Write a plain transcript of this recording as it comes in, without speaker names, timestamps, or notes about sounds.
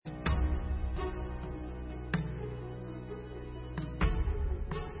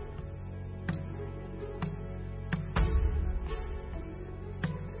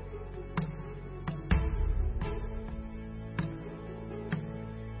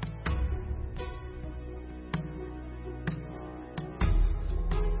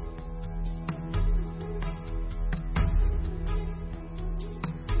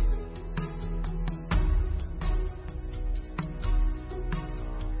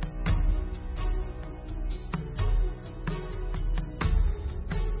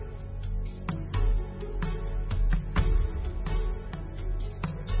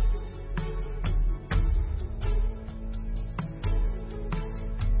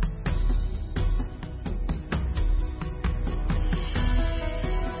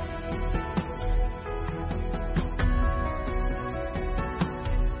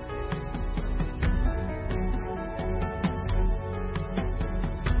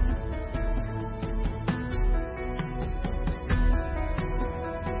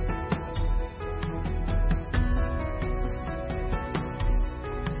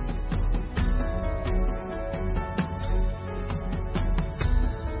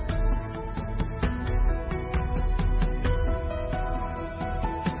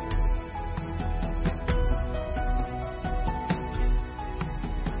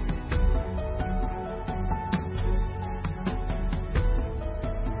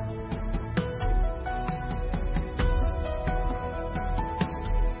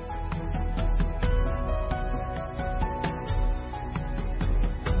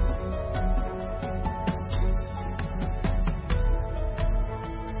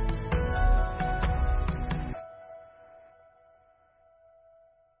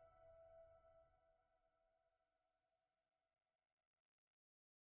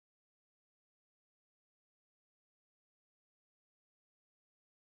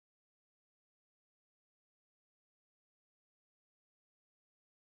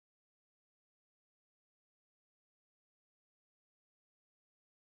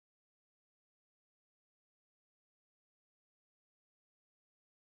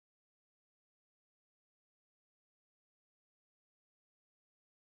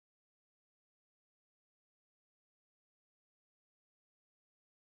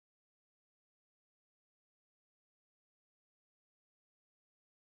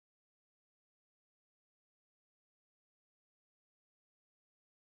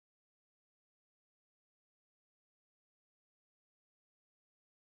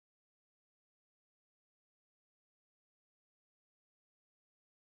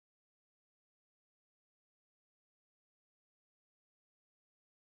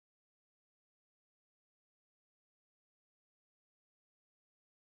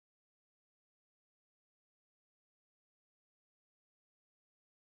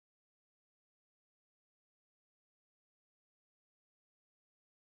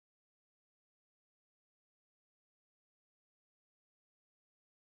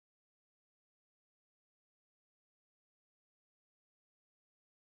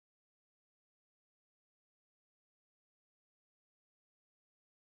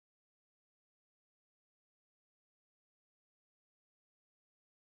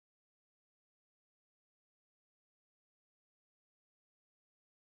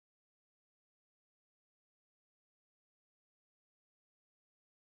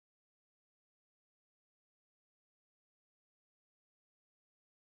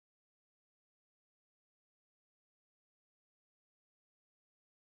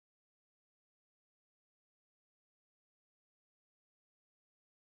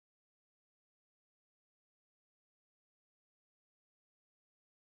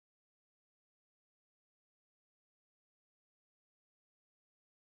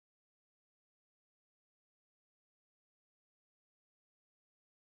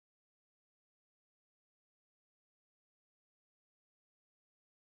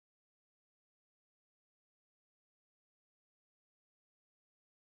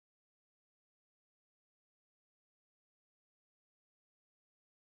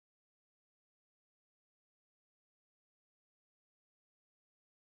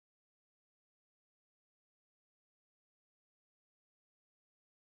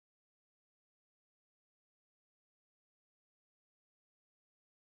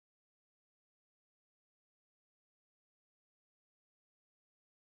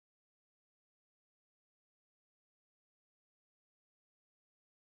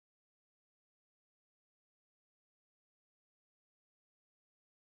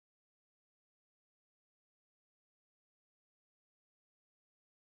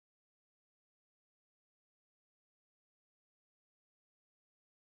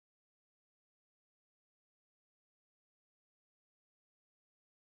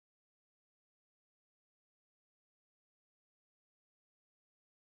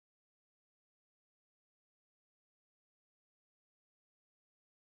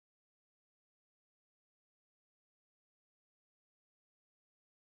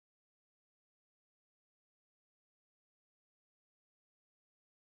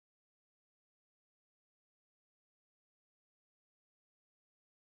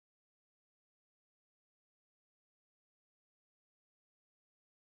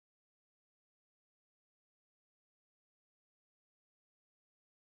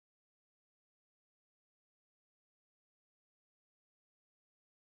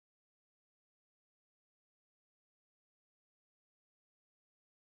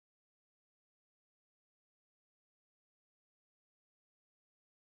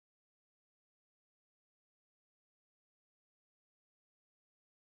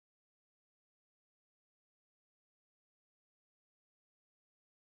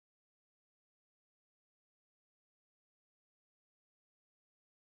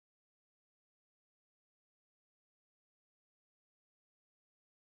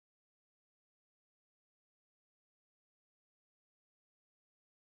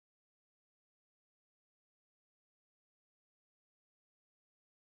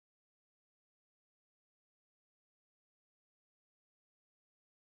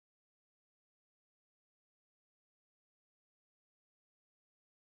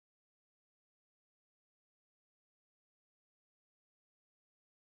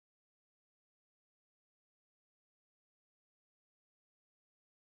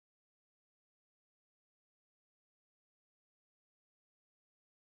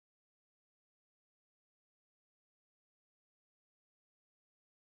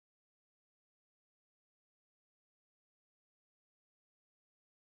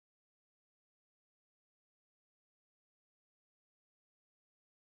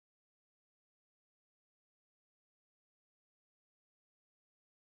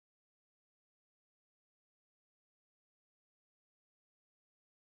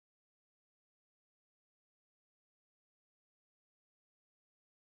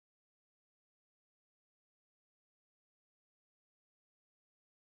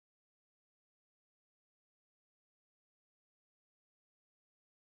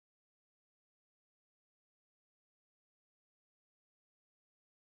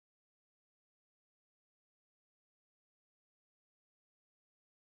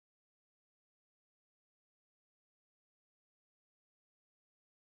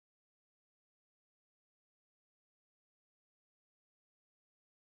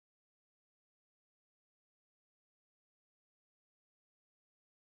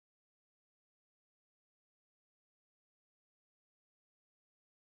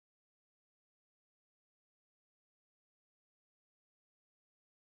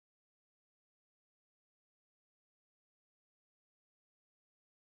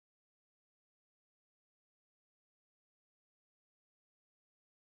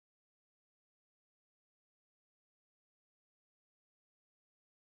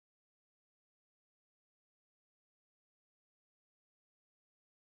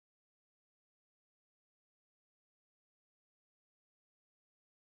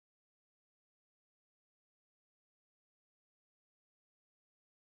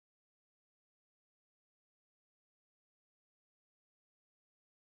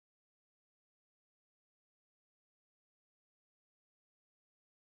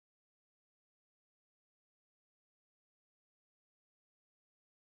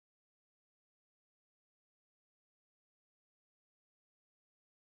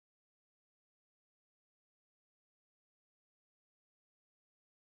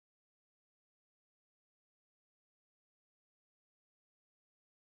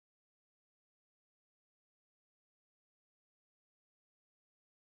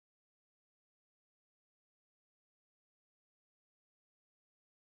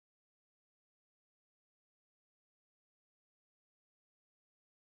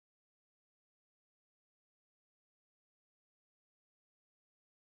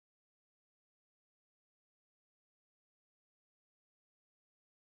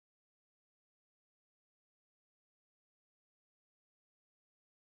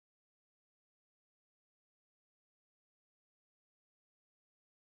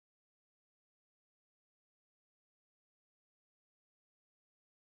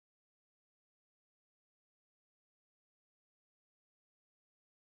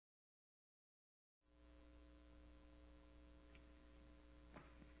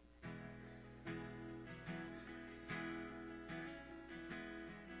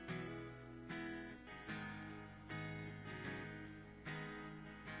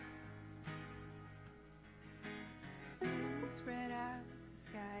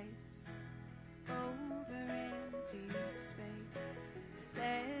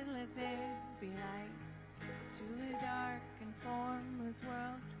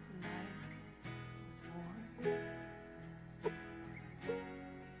world, life was born.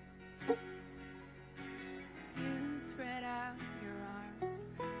 You spread out your arms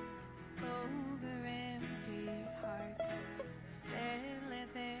over empty hearts. Said, let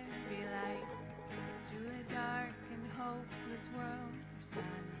there be light to a dark and hopeless world. Your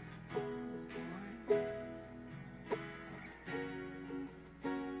son was born.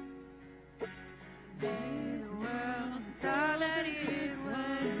 Made the world and saw that it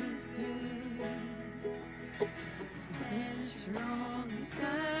was good. Sent your only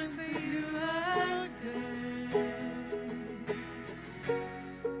son for you are good.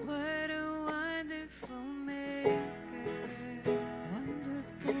 What a wonderful maker.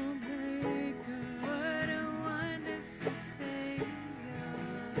 Wonderful maker. What a wonderful savior.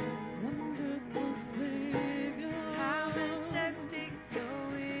 Wonderful savior. How majestic your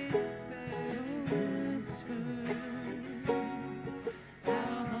whisper.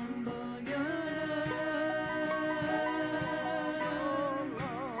 How humble your love.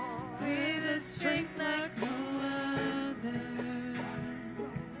 With a strength like no other.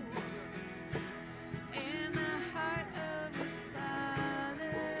 In the heart of the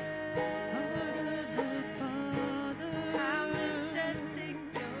Father. How majestic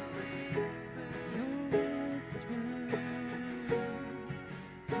your whisper. Your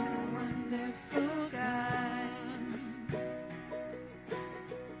wonderful God.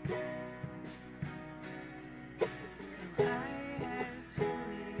 So eye has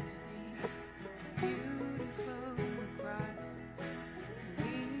fully seen beautiful the cross.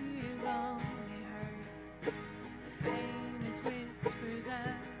 We've only heard the faintest whispers of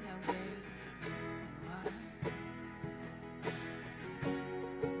how great you are.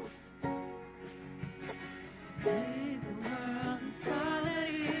 Made the world and saw that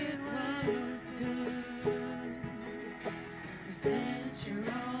it was good. You sent your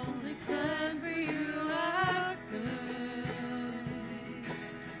only son for you are good.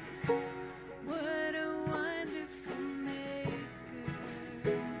 What a wonderful maker.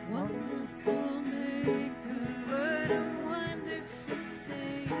 Wonderful maker. What a wonderful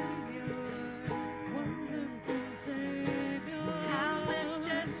savior. Wonderful savior. How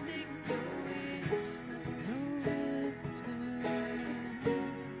majestic your whisper.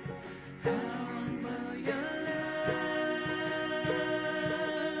 How humble your love.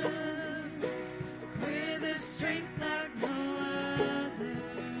 With a strength like no other.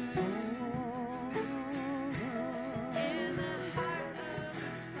 In the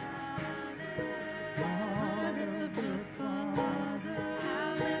heart of the Father. How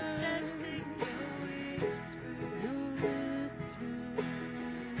majestic your whispers.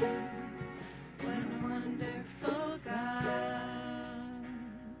 What a wonderful God.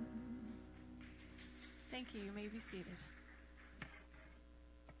 Thank you. You may be seated.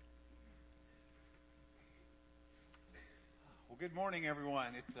 Well, good morning,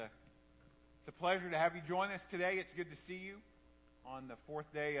 everyone. It's a pleasure to have you join us today. It's good to see you on the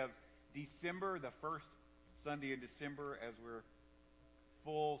fourth day of December, the first Sunday in December, as we're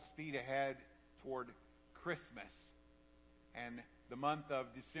full speed ahead toward Christmas. And the month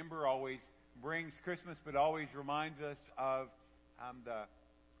of December always brings Christmas, but always reminds us of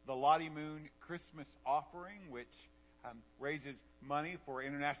the Lottie Moon Christmas offering, which raises money for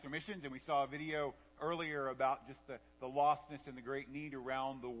international missions. And we saw a video earlier about just the lostness and the great need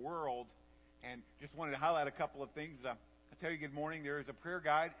around the world. And just wanted to highlight a couple of things. I'll tell you good morning. There is a prayer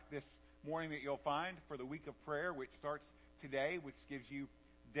guide this morning that you'll find for the week of prayer, which starts today, which gives you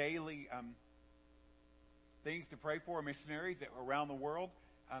daily things to pray for missionaries around the world.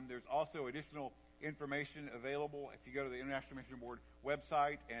 There's also additional information available if you go to the International Mission Board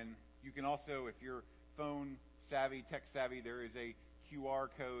website. And you can also, if you're phone savvy, tech savvy, there is a QR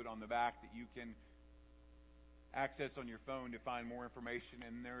code on the back that you can access on your phone to find more information.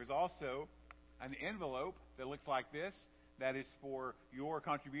 And there is also an envelope that looks like this that is for your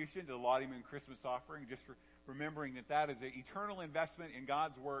contribution to the Lottie Moon Christmas offering. Just remembering that is an eternal investment in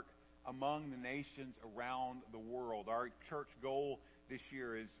God's work among the nations around the world. Our church goal this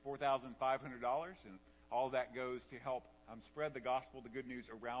year is $4,500, and all that goes to help spread the gospel, the good news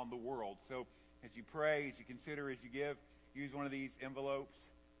around the world. So as you pray, as you consider, as you give, use one of these envelopes.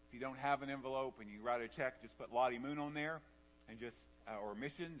 If you don't have an envelope and you write a check, just put Lottie Moon on there, and just or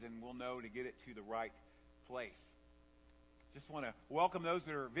missions, and we'll know to get it to the right place. Just want to welcome those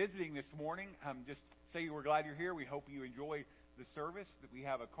that are visiting this morning. Just say we're glad you're here. We hope you enjoy the service. That we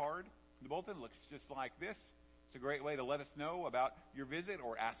have a card in the bulletin. It looks just like this. It's a great way to let us know about your visit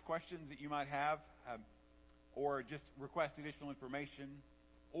or ask questions that you might have, or just request additional information,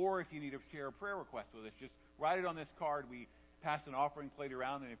 or if you need to share a prayer request with us, just write it on this card. We pass an offering plate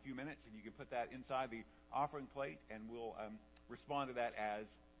around in a few minutes, and you can put that inside the offering plate, and we'll respond to that as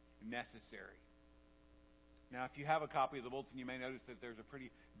necessary. Now, if you have a copy of the bulletin, you may notice that there's a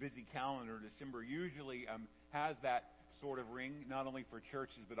pretty busy calendar. December usually has that sort of ring, not only for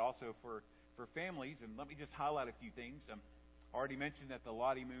churches but also for families. And let me just highlight a few things. I already mentioned that the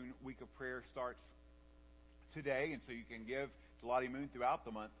Lottie Moon Week of Prayer starts today, and so you can give to Lottie Moon throughout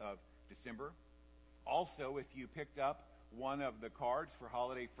the month of December. Also, if you picked up one of the cards for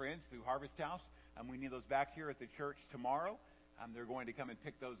Holiday Friends through Harvest House, we need those back here at the church tomorrow. They're going to come and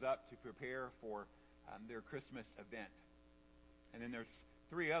pick those up to prepare for their Christmas event. And then there's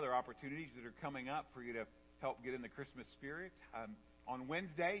 3 other opportunities that are coming up for you to help get in the Christmas spirit. On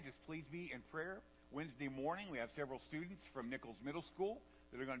Wednesday, just please be in prayer. Wednesday morning, we have several students from Nichols Middle School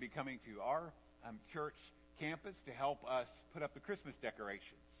that are going to be coming to our church campus to help us put up the Christmas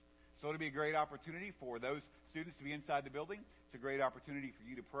decorations. So it'll be a great opportunity for those students to be inside the building. It's a great opportunity for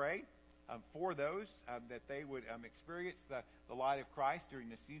you to pray for those that they would experience the light of Christ during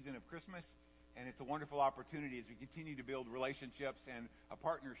the season of Christmas. And it's a wonderful opportunity as we continue to build relationships and a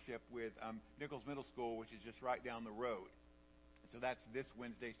partnership with Nichols Middle School, which is just right down the road. And so that's this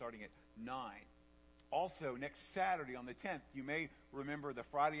Wednesday starting at 9. Also, next Saturday on the 10th, you may remember the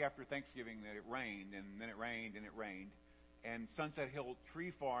Friday after Thanksgiving that it rained, and then it rained, and it rained. And Sunset Hill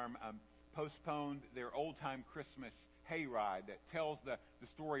Tree Farm postponed their old-time Christmas hayride that tells the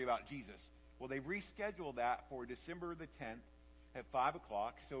story about Jesus. Well, they've rescheduled that for December the 10th at 5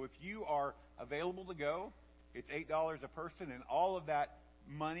 o'clock. So if you are available to go, it's $8 a person, and all of that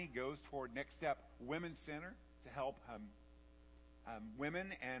money goes toward Next Step Women's Center to help women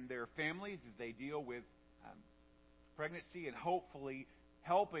and their families as they deal with pregnancy and hopefully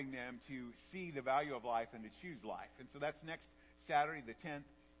helping them to see the value of life and to choose life. And so that's next Saturday, the 10th.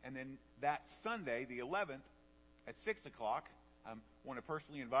 And then that Sunday, the 11th, at 6 o'clock, I want to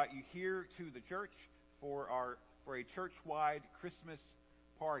personally invite you here to the church for a church-wide Christmas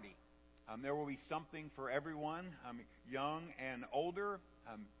party. There will be something for everyone, young and older,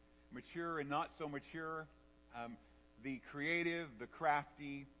 mature and not so mature, the creative, the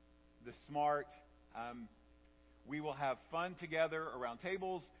crafty, the smart. We will have fun together around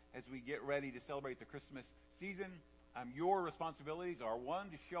tables as we get ready to celebrate the Christmas season. Your responsibilities are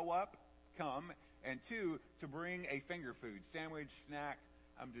 1, to show up, come, and 2, to bring a finger food, sandwich, snack,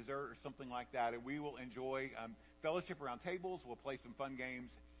 dessert, or something like that. And we will enjoy fellowship around tables. We'll play some fun games.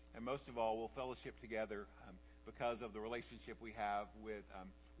 And most of all, we'll fellowship together because of the relationship we have with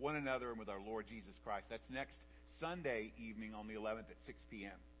one another and with our Lord Jesus Christ. That's next Sunday evening on the 11th at 6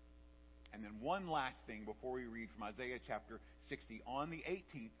 p.m. And then one last thing before we read from Isaiah chapter 60. On the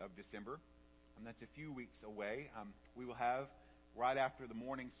 18th of December, and that's a few weeks away, we will have, right after the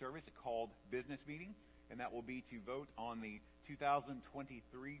morning service, a called business meeting. And that will be to vote on the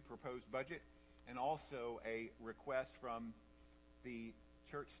 2023 proposed budget and also a request from the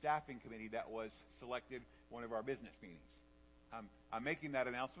church staffing committee that was selected one of our business meetings. I'm making that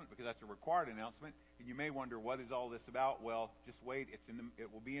announcement because that's a required announcement, and you may wonder, what is all this about? Well, just wait.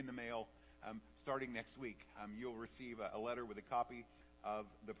 It will be in the mail starting next week. You'll receive a letter with a copy of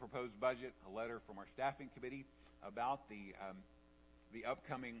the proposed budget, a letter from our staffing committee about the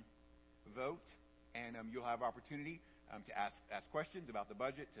upcoming vote, and you'll have opportunity to ask questions about the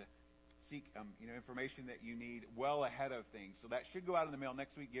budget, to seek information that you need well ahead of things. So that should go out in the mail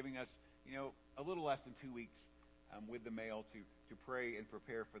next week, giving us a little less than 2 weeks with the mail to pray and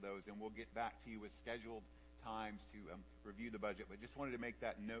prepare for those. And we'll get back to you with scheduled times to review the budget. But just wanted to make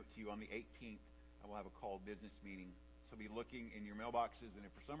that note to you. On the 18th, I will have a called business meeting. So be looking in your mailboxes. And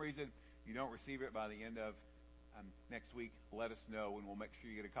if for some reason you don't receive it by the end of next week, let us know, and we'll make sure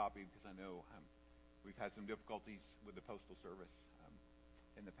you get a copy, because I know we've had some difficulties with the Postal Service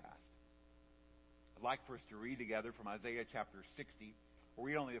in the past. I'd like for us to read together from Isaiah chapter 60. We'll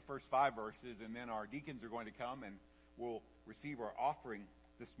read only the first 5 verses, and then our deacons are going to come and we'll receive our offering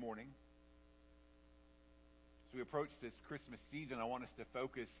this morning. As we approach this Christmas season, I want us to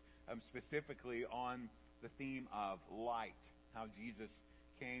focus specifically on the theme of light, how Jesus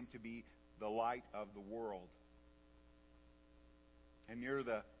came to be the light of the world. And near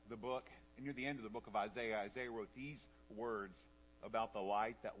the end of the book of Isaiah, Isaiah wrote these words about the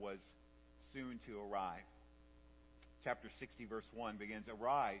light that was soon to arrive. Chapter 60, verse 1 begins,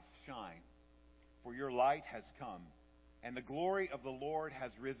 "Arise, shine, for your light has come, and the glory of the Lord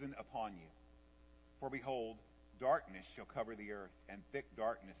has risen upon you. For behold, darkness shall cover the earth, and thick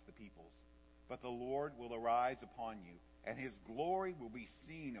darkness the peoples. But the Lord will arise upon you, and his glory will be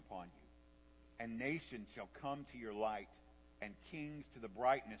seen upon you. And nations shall come to your light, and kings to the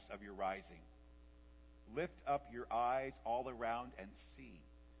brightness of your rising. Lift up your eyes all around and see.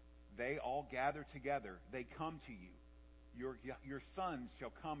 They all gather together. They come to you. Your sons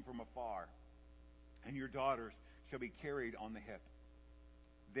shall come from afar, and your daughters shall be carried on the hip.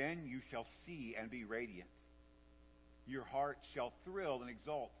 Then you shall see and be radiant. Your heart shall thrill and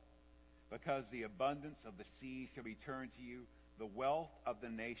exult, because the abundance of the sea shall be turned to you. The wealth of the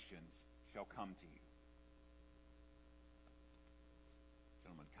nations shall come to you.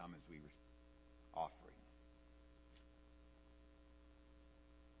 Gentlemen, come as we offering.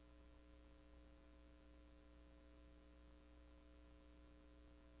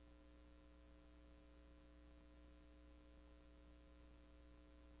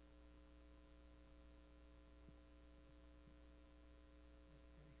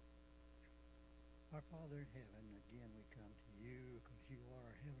 Our Father in heaven, again we come to you because you are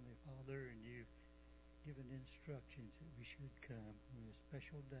our Heavenly Father, and you've given instructions that we should come on a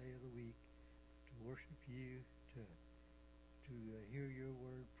special day of the week to worship you, to hear your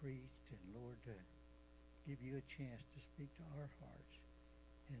word preached, and Lord, to give you a chance to speak to our hearts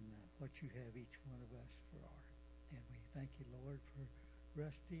and what you have each one of us for our. And we thank you, Lord, for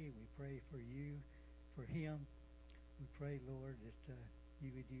Rusty, and we pray for you, for him. We pray, Lord, that you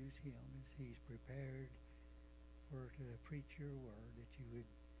would use him as he's prepared to preach your word, that you would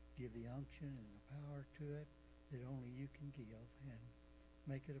give the unction and the power to it that only you can give, and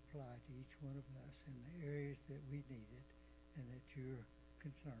make it apply to each one of us in the areas that we need it and that you're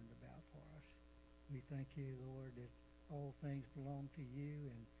concerned about for us. We thank you, Lord, that all things belong to you,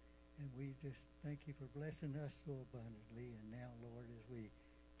 and we just thank you for blessing us so abundantly. And now, Lord, as we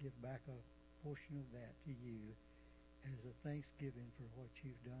give back a portion of that to you, as a thanksgiving for what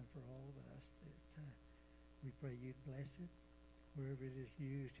you've done for all of us, that we pray you'd bless it wherever it is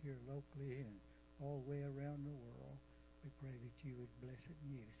used here locally and all the way around the world. We pray that you would bless it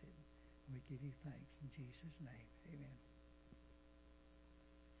and use it. We give you thanks in Jesus' name. Amen.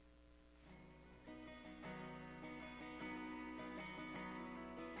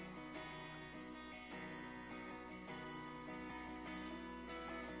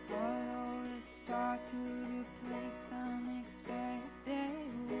 Follow the star to the place unexpected.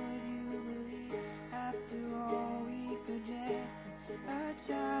 Would you believe after all we projected? A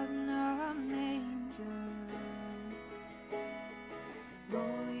child in a manger,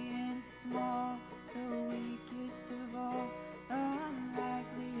 lowly and small, the weakest of all,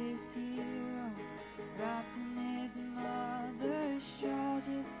 unlikeliest hero, wrapped in his mother's shawl,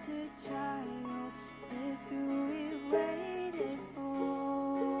 just a child. Is who we waited for.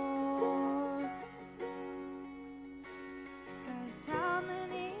 How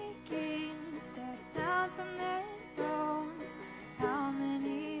many kings stepped down from their thrones? How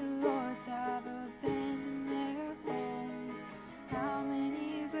many lords have abandoned their homes? How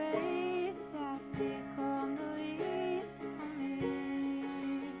many graves have become the least for me?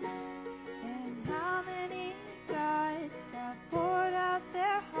 And how many guides have poured out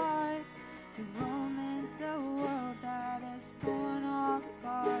their hearts to romance a world that has torn all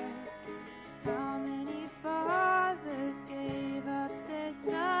apart? How many fathers gave up their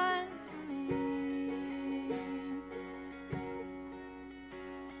sons for me?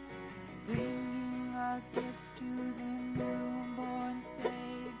 Bringing our gifts to the newborn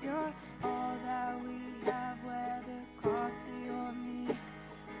Savior, all that we have, whether costly or meek,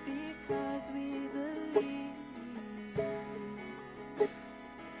 because we believe.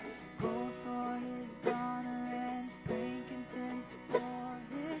 Gold for his honor and frankincense for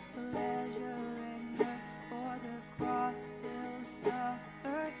his pleasure, and earth for the cross still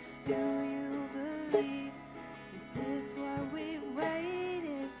suffered. Do you believe? Is this what we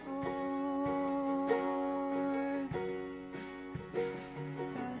waited for?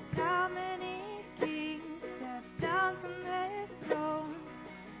 'Cause how many kings stepped down from their thrones?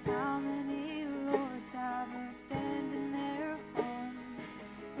 How many lords have abandoned their homes?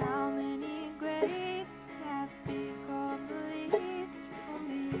 How many graves have become the least for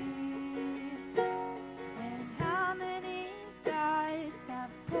me? And how many guides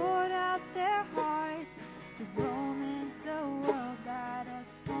have poured out their hearts to romance a world that has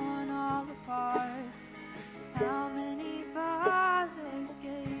torn all apart? How many fathers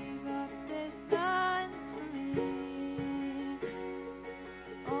gave up their sons for me?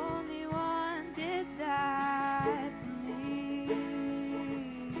 Only one did that for me.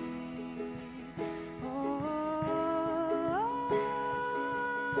 Oh,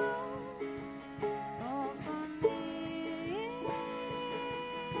 for me.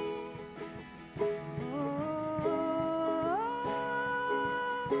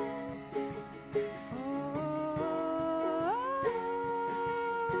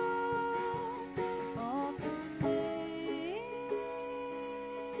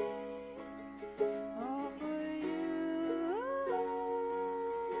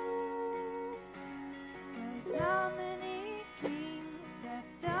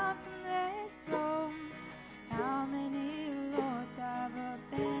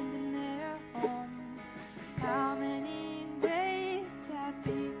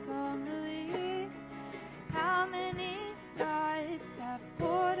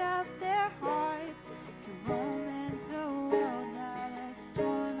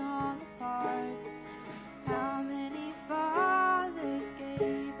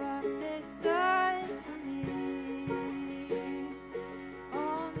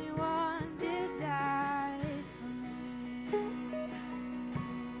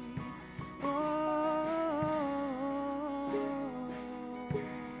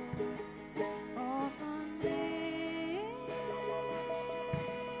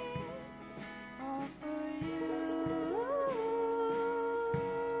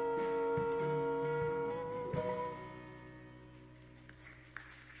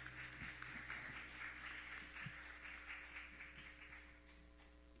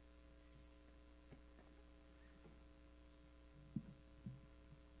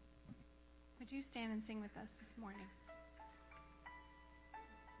 would you stand and sing with us this morning?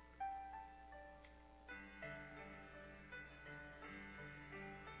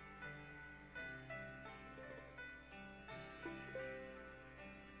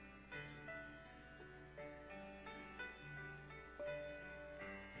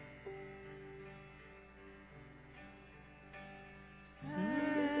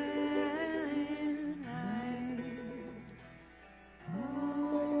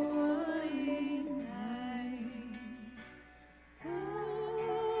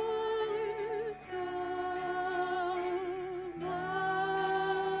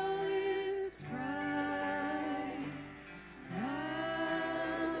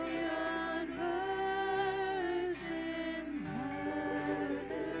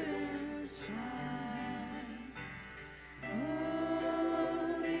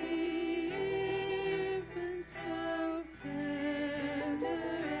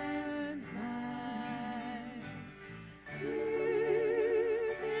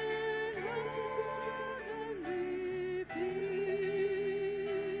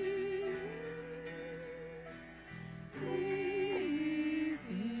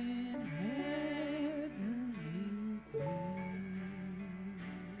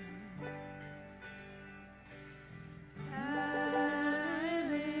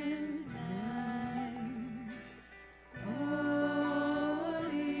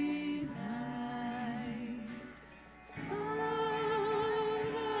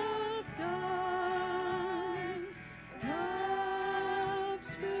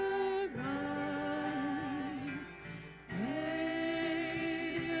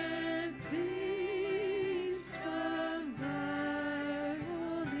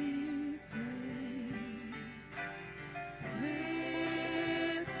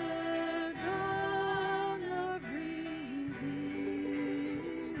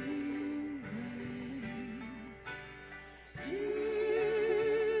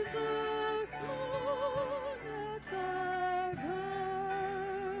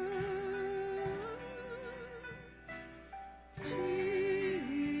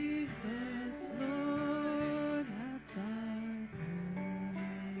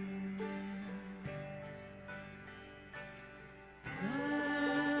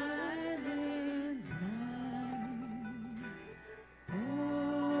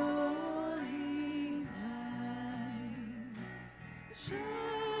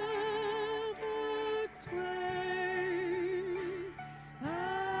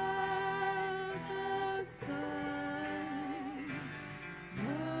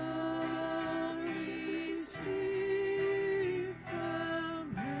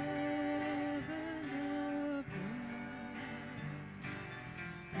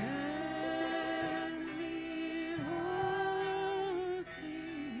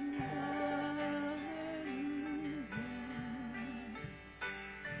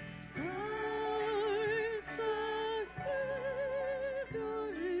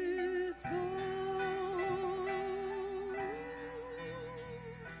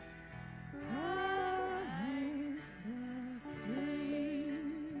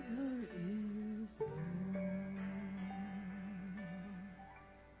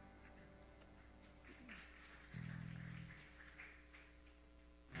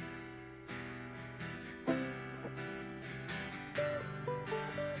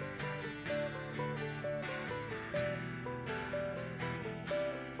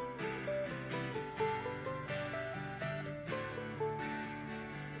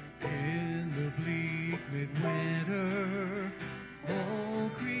 midwinter, all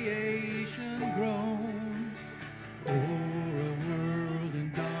creation groans. O'er a world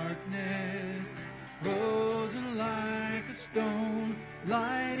in darkness, frozen like a stone,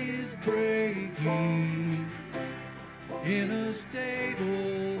 light is breaking in a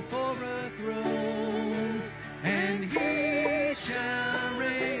stable for a throne, and he shall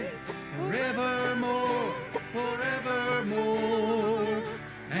reign forevermore, forevermore,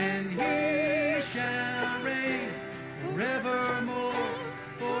 and he shall reign forevermore,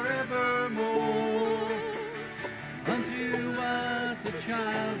 forevermore. Unto us a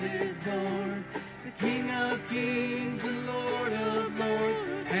child is born, the King of kings and Lord of lords,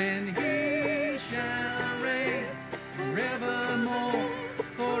 and he shall reign forevermore,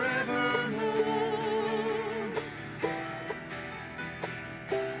 forevermore.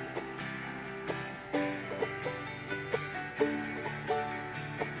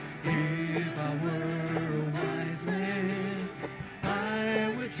 If I were a wise man,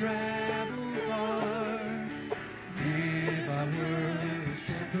 I would travel far. If I were a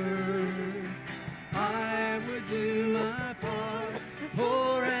shepherd, I would do my part.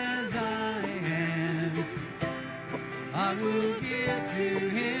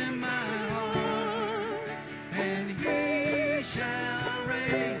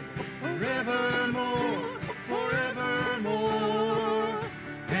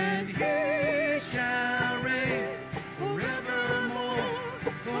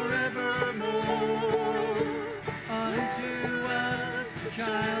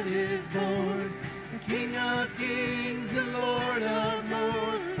 child is born, the King of kings and Lord of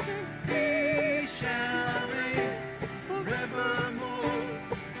lords. He shall reign forevermore,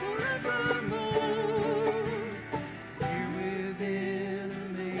 forevermore. Here within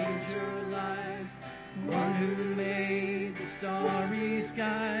the manger lies the one who made the starry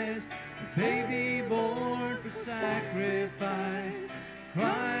skies, the baby born for sacrifice,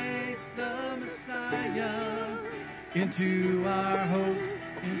 Christ the Messiah. Into our hopes,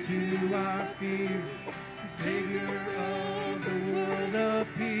 into our fears, the Savior of the world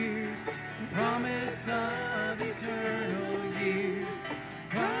appears, the promise of eternal years,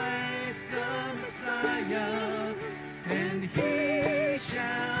 Christ the Messiah. And He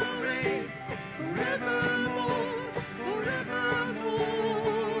shall reign forevermore,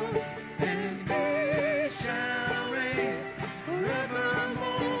 forevermore. And He shall reign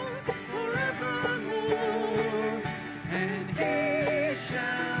forevermore, forevermore. And He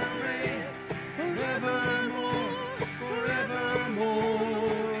shall reign forevermore,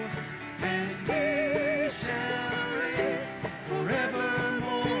 forevermore. And He shall reign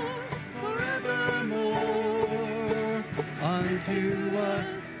forevermore, forevermore. Unto us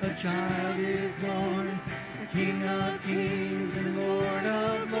a child is born, the King of kings and Lord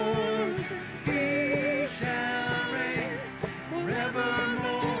of lords. He shall reign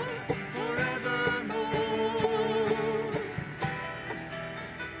forevermore, forevermore.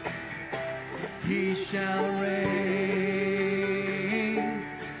 He shall reign,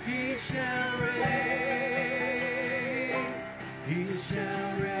 He shall reign, He shall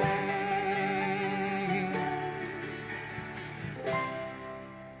reign.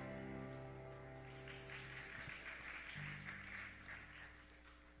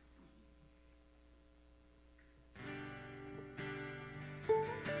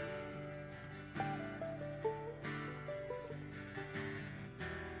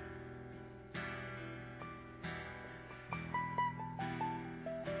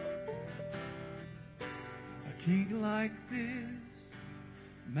 A king like this,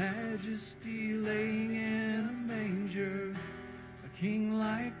 majesty laying in a manger. A king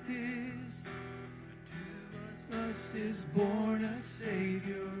like this, to us is born a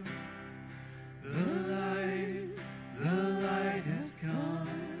Savior. The light has come.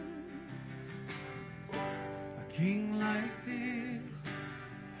 A king like this,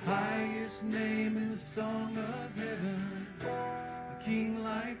 highest name in the song of heaven. A king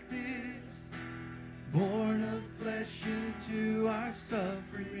like this, born of flesh into our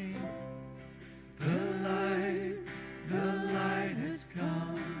suffering. The light has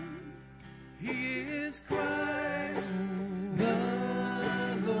come. He is Christ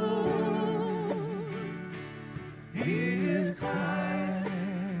the Lord. He is Christ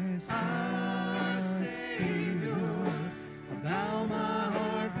our Savior. I bow my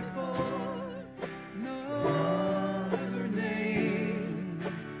heart before no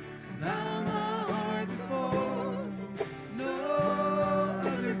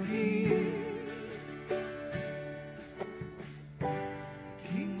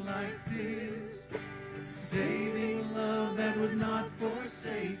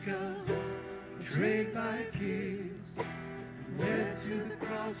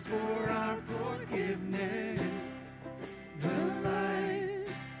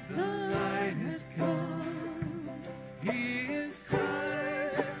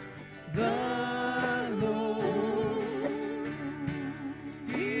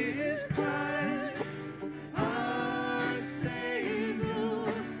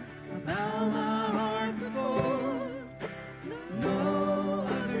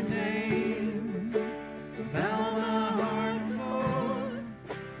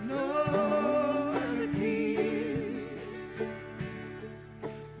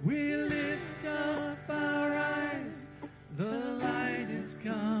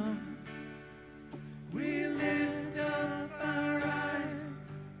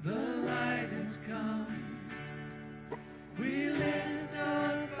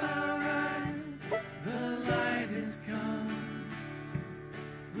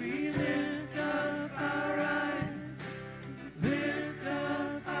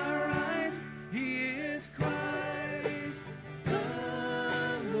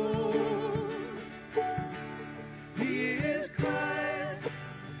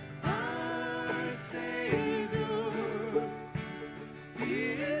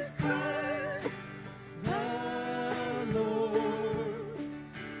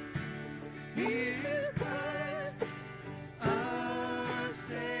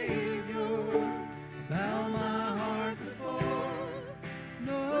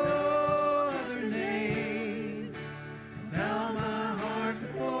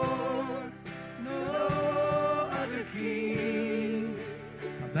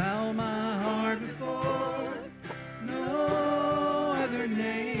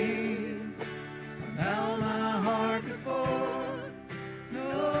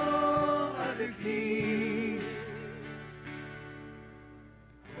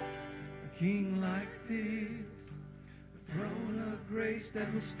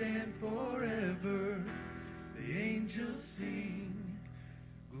that will stand forever. The angels sing,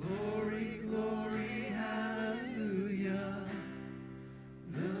 glory, glory, hallelujah.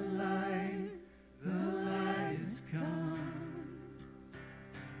 The light has come.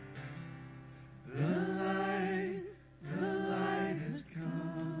 The light has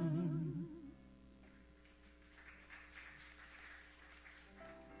come.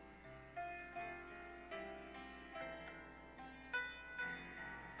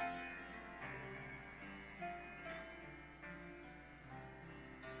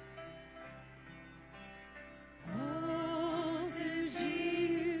 All to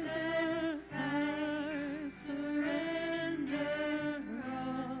Jesus I surrender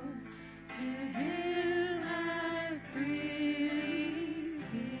all. To Him I freely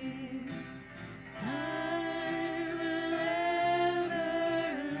give. I will ever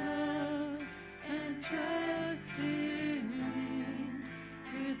love and trust in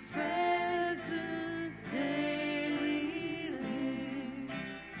His presence daily live.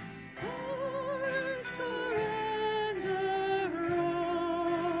 I surrender all.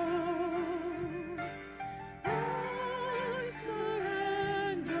 I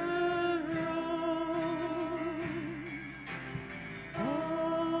surrender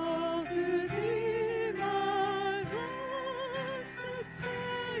all to Thee, my blessed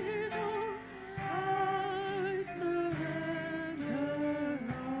Savior. I surrender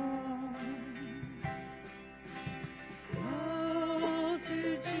all to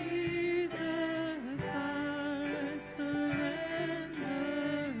Jesus. I surrender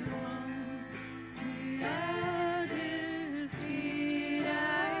all. At His feet I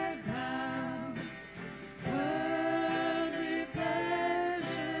bow. Worldly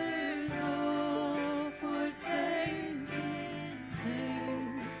pleasures all forsaken,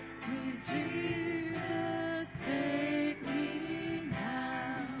 take me, Jesus, take me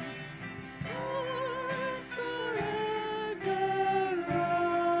now. I surrender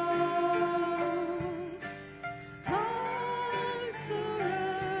all. I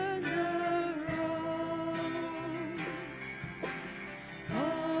surrender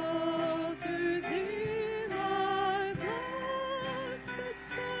all to Thee, my blessed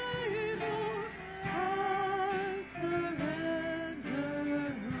Savior. I surrender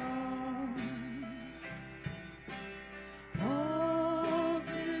all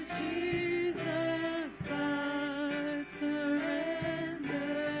to Jesus. I surrender.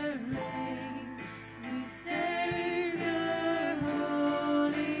 Make me Savior,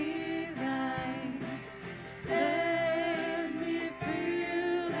 wholly Thine. Let me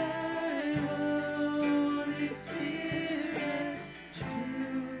feel Thy Holy Spirit.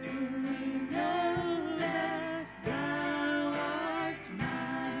 Truly know that Thou art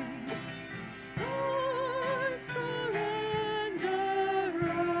mine. I surrender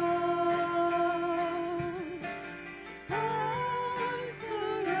all. I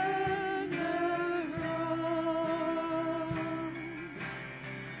surrender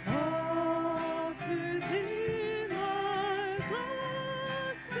all to Thee, my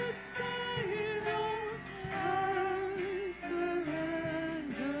blessed Savior. I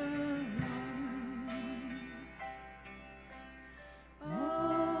surrender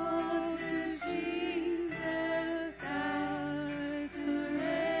all to Jesus. I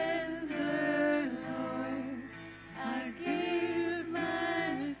surrender, Lord. I give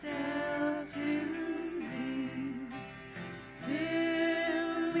myself to Thee.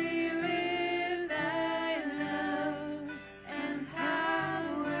 Fill me with Thy love and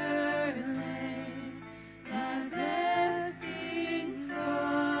power. Let Thy blessing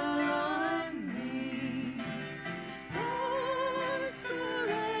fall on me. I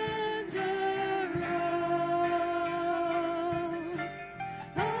surrender all.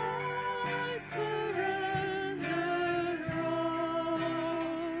 I surrender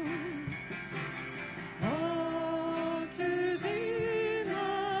all to Thee,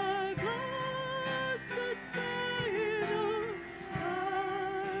 my blessed Savior.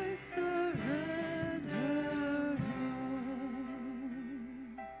 I surrender all.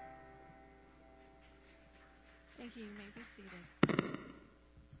 Thank you. You may be seated.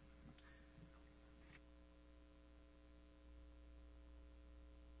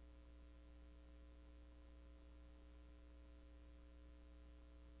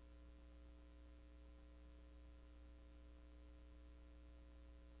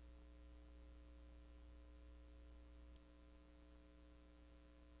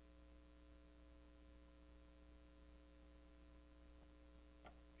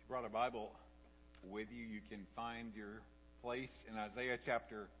 If you brought a Bible with you, you can find your place in Isaiah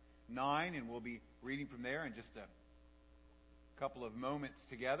chapter 9, and we'll be reading from there in just a couple of moments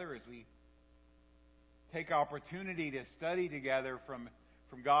together as we take opportunity to study together from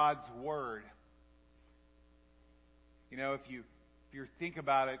God's Word. You know, if you think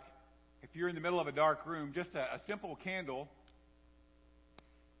about it, if you're in the middle of a dark room, just a simple candle,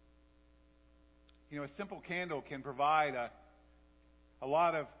 a simple candle can provide a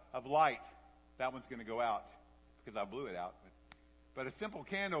lot of light. That one's going to go out because I blew it out. But a simple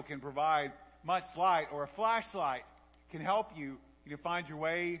candle can provide much light, or a flashlight can help you find your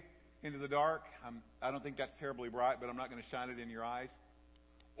way into the dark. I don't think that's terribly bright, but I'm not going to shine it in your eyes.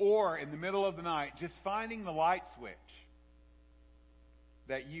 Or in the middle of the night, just finding the light switch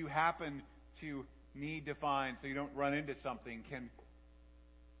that you happen to need to find so you don't run into something can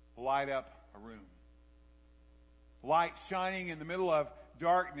light up a room. Light shining in the middle of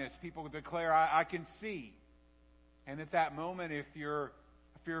darkness, people declare, I can see. And at that moment, if you're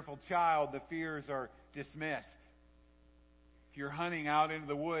a fearful child, the fears are dismissed. If you're hunting out into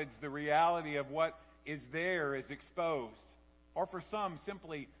the woods, the reality of what is there is exposed. Or for some,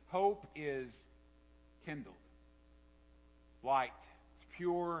 simply, hope is kindled. Light. It's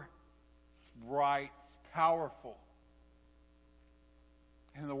pure, it's bright, it's powerful.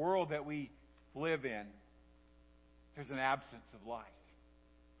 And in the world that we live in, there's an absence of light.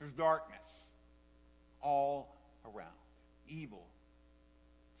 There's darkness all around. Evil,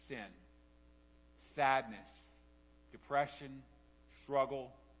 sin, sadness, depression, struggle.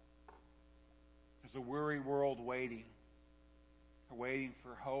 There's a weary world waiting. They're waiting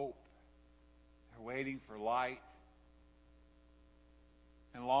for hope. They're waiting for light.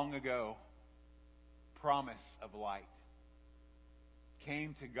 And long ago, promise of light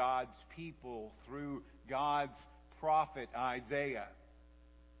came to God's people through God's prophet Isaiah,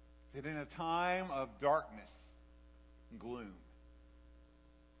 that in a time of darkness and gloom,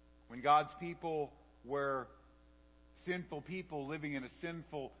 when God's people were sinful people living in a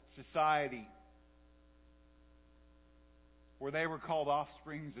sinful society, where they were called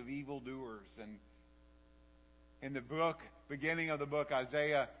offsprings of evildoers. And in the beginning of the book,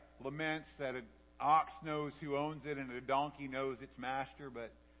 Isaiah laments that an ox knows who owns it and a donkey knows its master,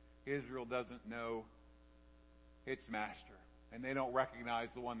 but Israel doesn't know its master, and they don't recognize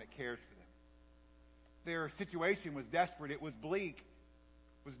the one that cares for them. Their situation was desperate. It was bleak.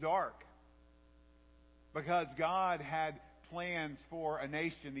 It was dark. Because God had plans for a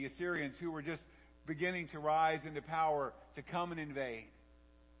nation, the Assyrians, who were just beginning to rise into power, to come and invade.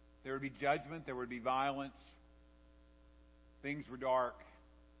 There would be judgment. There would be violence. Things were dark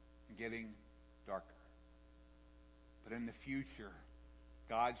and getting darker. But in the future,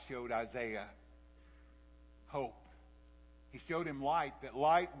 God showed Isaiah hope. He showed him light, that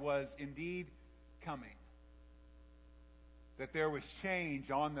light was indeed coming. That there was change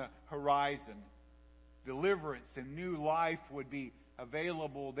on the horizon. Deliverance and new life would be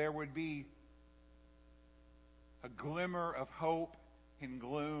available. There would be a glimmer of hope in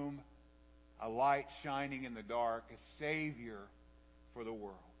gloom, a light shining in the dark, a Savior for the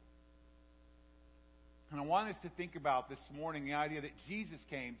world. And I want us to think about this morning the idea that Jesus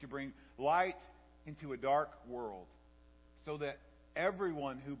came to bring light into a dark world so that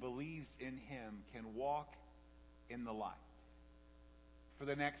everyone who believes in Him can walk in the light. For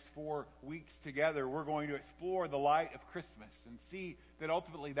the next 4 weeks together, we're going to explore the light of Christmas and see that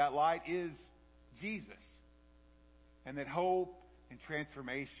ultimately that light is Jesus. And that hope and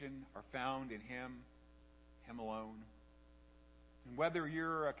transformation are found in Him, Him alone. And whether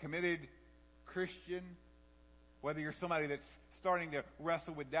you're a committed Christian, whether you're somebody that's starting to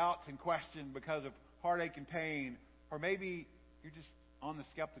wrestle with doubts and question because of heartache and pain, or maybe you're just on the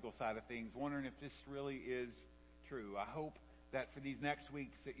skeptical side of things, wondering if this really is true, I hope that for these next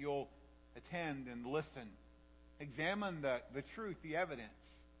weeks that you'll attend and listen. Examine the truth, the evidence.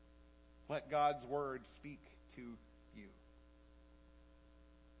 Let God's Word speak to you.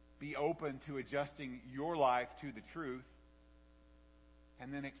 Be open to adjusting your life to the truth,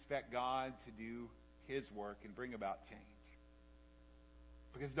 and then expect God to do His work and bring about change.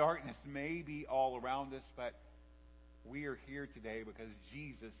 Because darkness may be all around us, but we are here today because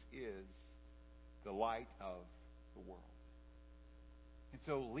Jesus is the light of the world. And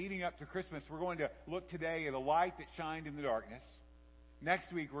so leading up to Christmas, we're going to look today at a light that shined in the darkness.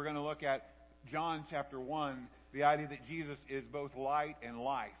 Next week, we're going to look at John chapter 1, the idea that Jesus is both light and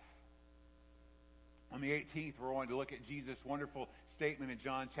life. On the 18th, we're going to look at Jesus' wonderful statement in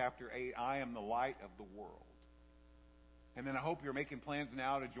John chapter 8, I am the light of the world. And then I hope you're making plans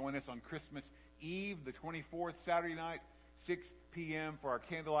now to join us on Christmas Eve, the 24th, Saturday night, 6 p.m. for our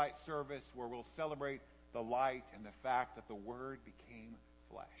candlelight service, where we'll celebrate the light and the fact that the Word became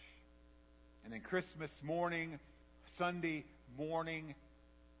flesh. And then Christmas morning, Sunday, morning.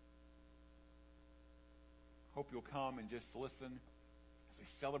 Hope you'll come and just listen as we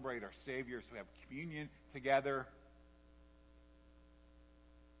celebrate our Savior, as we have communion together.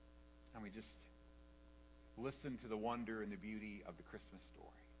 And we just listen to the wonder and the beauty of the Christmas story.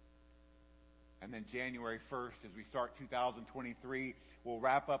 And then January 1st, as we start 2023, we'll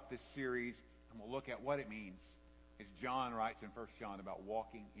wrap up this series and we'll look at what it means, as John writes in 1 John, about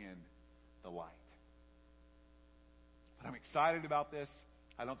walking in the light. But I'm excited about this.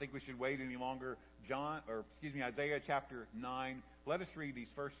 I don't think we should wait any longer. Isaiah chapter 9. Let us read these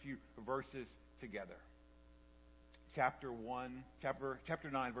first few verses together. Chapter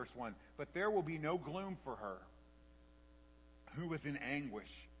 9, verse 1. But there will be no gloom for her who was in anguish.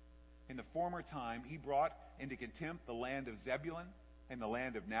 In the former time, he brought into contempt the land of Zebulun and the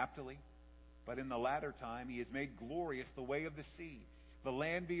land of Naphtali. But in the latter time, he has made glorious the way of the sea, the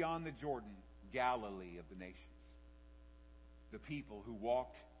land beyond the Jordan, Galilee of the nations. The people who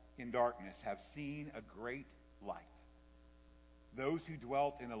walked in darkness have seen a great light. Those who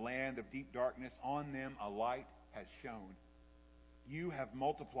dwelt in a land of deep darkness, on them a light has shone. You have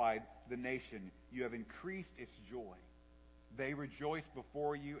multiplied the nation. You have increased its joy. They rejoice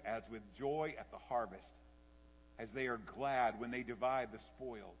before you as with joy at the harvest, as they are glad when they divide the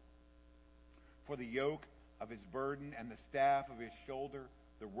spoil. For the yoke of his burden and the staff of his shoulder,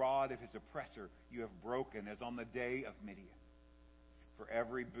 the rod of his oppressor, you have broken as on the day of Midian. For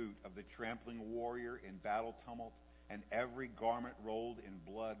every boot of the trampling warrior in battle tumult, and every garment rolled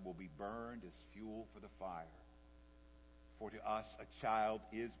in blood will be burned as fuel for the fire. For to us a child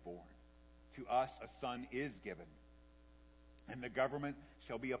is born, to us a son is given, and the government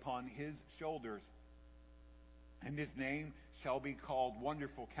shall be upon his shoulders, and his name shall be called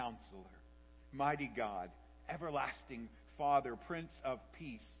Wonderful Counselor, Mighty God, Everlasting Father, Prince of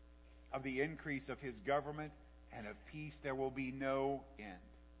Peace. Of the increase of his government and of peace there will be no end.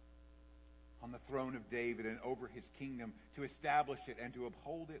 On the throne of David and over his kingdom, to establish it and to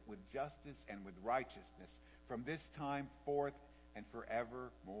uphold it with justice and with righteousness from this time forth and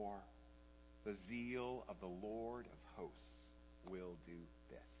forevermore. The zeal of the Lord of hosts will do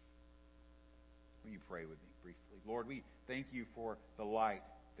this. Will you pray with me briefly? Lord, we thank you for the light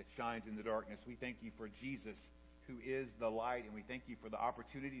that shines in the darkness. We thank you for Jesus, who is the light, and we thank you for the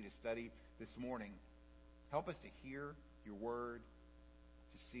opportunity to study this morning. Help us to hear your word,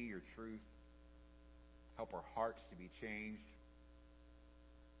 to see your truth. Help our hearts to be changed.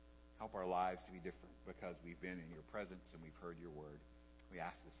 Help our lives to be different because we've been in your presence and we've heard your word. We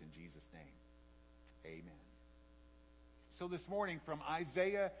ask this in Jesus' name. Amen. So this morning from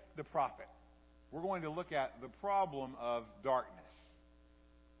Isaiah the prophet, we're going to look at the problem of darkness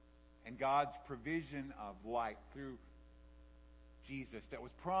and God's provision of light through Jesus that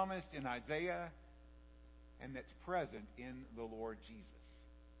was promised in Isaiah and that's present in the Lord Jesus.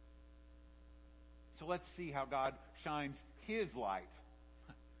 So let's see how God shines his light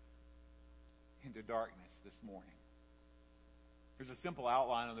into darkness this morning. There's a simple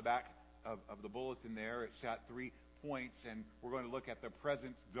outline on the back of the bulletin there. It's got 3 points, and we're going to look at the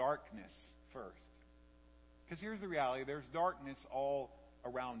present darkness first. Because here's the reality. There's darkness all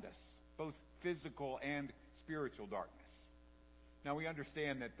around us, both physical and spiritual darkness. Now, we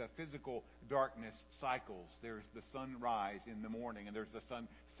understand that the physical darkness cycles. There's the sunrise in the morning, and there's the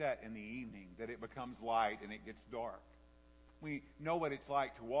sunset in the evening, that it becomes light and it gets dark. We know what it's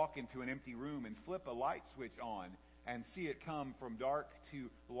like to walk into an empty room and flip a light switch on and see it come from dark to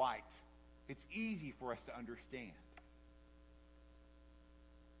light. It's easy for us to understand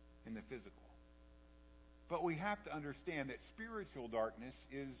in the physical. But we have to understand that spiritual darkness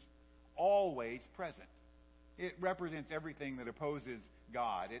is always present. It represents everything that opposes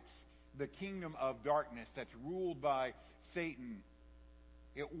God. It's the kingdom of darkness that's ruled by Satan.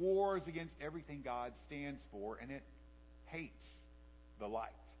 It wars against everything God stands for, and it hates the light.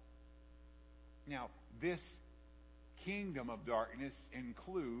 Now, this kingdom of darkness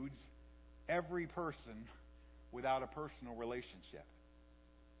includes every person without a personal relationship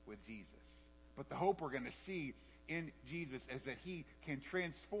with Jesus. But the hope we're going to see in Jesus is that he can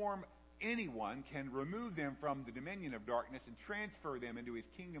transform anyone, can remove them from the dominion of darkness and transfer them into his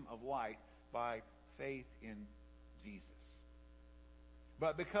kingdom of light by faith in Jesus.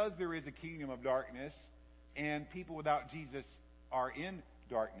 But because there is a kingdom of darkness and people without Jesus are in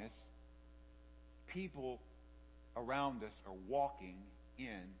darkness, people around us are walking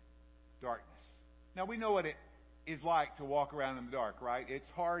in darkness. Now, we know what it is like to walk around in the dark, right? It's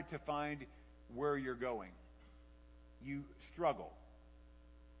hard to find where you're going. You struggle.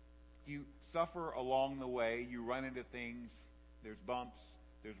 You suffer along the way. You run into things. There's bumps.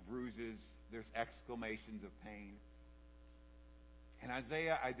 There's bruises. There's exclamations of pain. And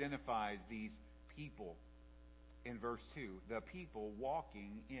Isaiah identifies these people in verse 2, the people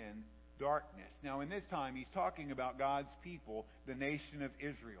walking in darkness. Now, in this time, he's talking about God's people, the nation of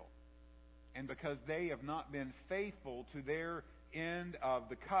Israel. And because they have not been faithful to their end of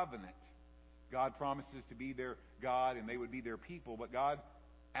the covenant, God promises to be their God and they would be their people, but God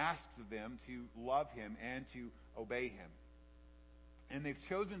asks of them to love Him and to obey Him. And they've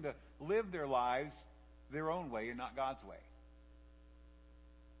chosen to live their lives their own way and not God's way.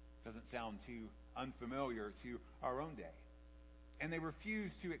 Doesn't sound too unfamiliar to our own day. And they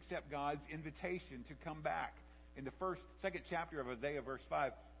refuse to accept God's invitation to come back. In the second chapter of Isaiah, verse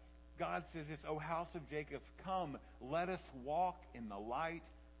 5, God says this, O house of Jacob, come, let us walk in the light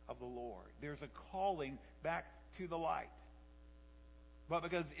of the Lord. There's a calling back to the light. But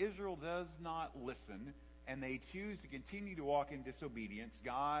because Israel does not listen and they choose to continue to walk in disobedience,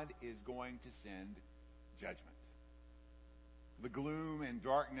 God is going to send judgment. The gloom and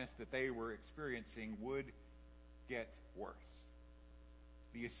darkness that they were experiencing would get worse.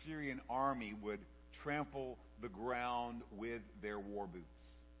 The Assyrian army would trample the ground with their war boots.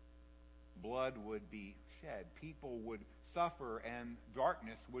 Blood would be shed. People would suffer, and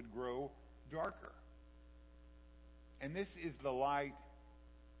darkness would grow darker. And this is the light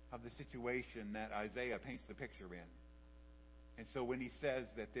of the situation that Isaiah paints the picture in. And so when he says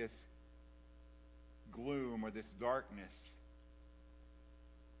that this gloom or this darkness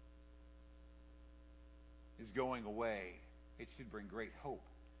is going away, it should bring great hope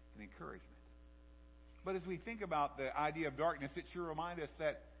and encouragement. But as we think about the idea of darkness, it should remind us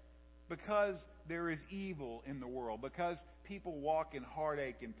that because there is evil in the world, because people walk in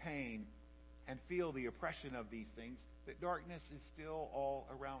heartache and pain and feel the oppression of these things, that darkness is still all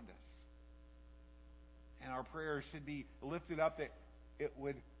around us. And our prayers should be lifted up that it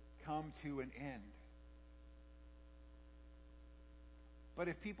would come to an end. But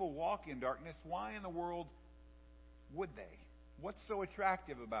if people walk in darkness, why in the world would they? What's so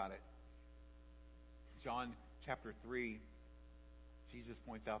attractive about it? John chapter 3, Jesus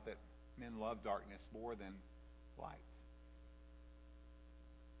points out that men love darkness more than light.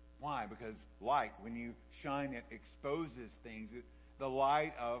 Why? Because light, when you shine it, exposes things. The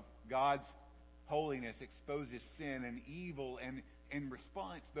light of God's holiness exposes sin and evil, and in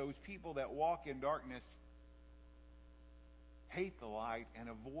response, those people that walk in darkness hate the light and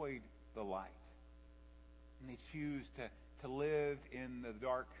avoid the light. And they choose to live in the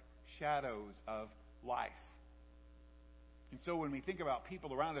dark shadows of life. And so when we think about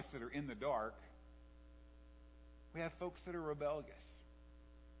people around us that are in the dark, we have folks that are rebellious.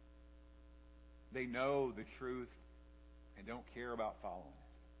 They know the truth and don't care about following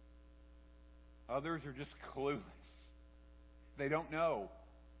it. Others are just clueless. They don't know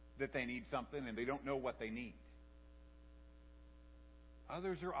that they need something and they don't know what they need.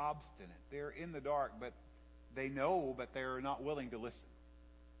 Others are obstinate. They're in the dark, but they know, but they're not willing to listen.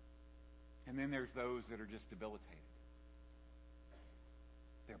 And then there's those that are just debilitated.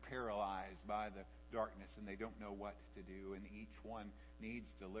 They're paralyzed by the darkness and they don't know what to do. And each one needs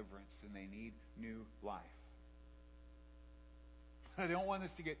deliverance and they need new life. I don't want us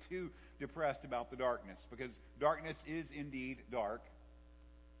to get too depressed about the darkness, because darkness is indeed dark.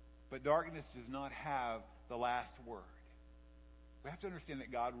 But darkness does not have the last word. We have to understand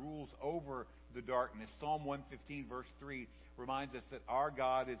that God rules over the darkness. Psalm 115 verse 3 reminds us that our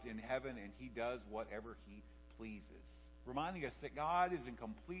God is in heaven and He does whatever He pleases. Reminding us that God is in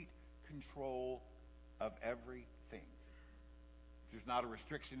complete control of everything. There's not a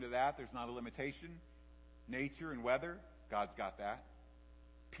restriction to that. There's not a limitation. Nature and weather, God's got that.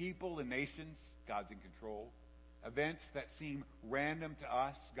 People and nations, God's in control. Events that seem random to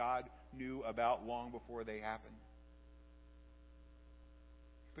us, God knew about long before they happened.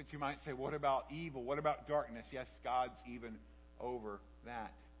 But you might say, what about evil? What about darkness? Yes, God's even over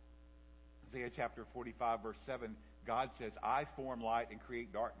that. Isaiah chapter 45, verse 7, God says, I form light and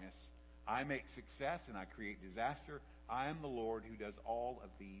create darkness. I make success and I create disaster. I am the Lord who does all of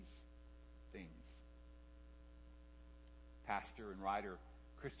these things. Pastor and writer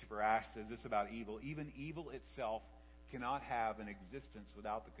Christopher Ash says this about evil. Even evil itself cannot have an existence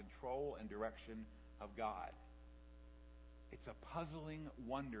without the control and direction of God. It's a puzzling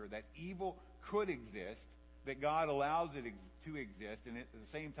wonder that evil could exist, that God allows it to exist, and at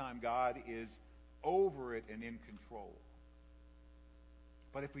the same time God is over it and in control.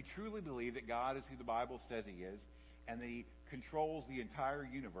 But if we truly believe that God is who the Bible says He is, and that He controls the entire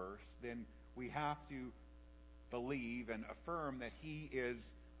universe, then we have to believe and affirm that He is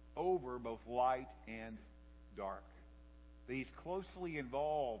over both light and dark. That He's closely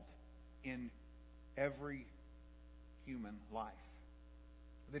involved in every human life.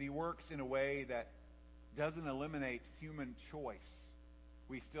 that He works in a way that doesn't eliminate human choice.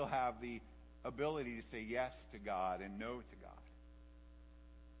 We still have the ability to say yes to God and no to God.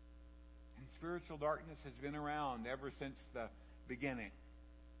 And spiritual darkness has been around ever since the beginning.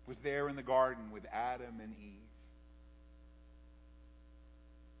 It was there in the garden with Adam and Eve.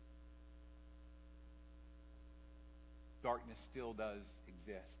 Darkness still does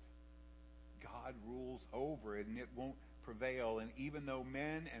exist. God rules over it, and it won't prevail. And even though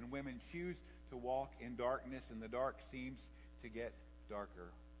men and women choose to walk in darkness, and the dark seems to get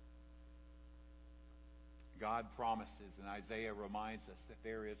darker, God promises, and Isaiah reminds us that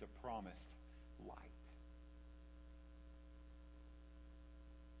there is a promised light.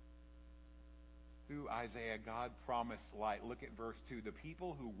 Through Isaiah, God promised light. Look at verse 2. The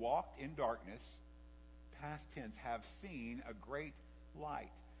people who walked in darkness, past tense, have seen a great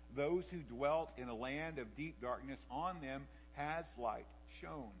light. Those who dwelt in a land of deep darkness, on them has light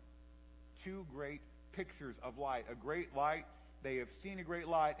shone. Two great pictures of light. A great light, they have seen a great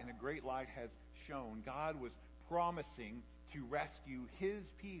light, and a great light has shone. God was promising to rescue His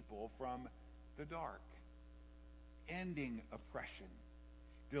people from the dark, ending oppression,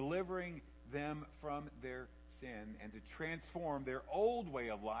 delivering them from their sin, and to transform their old way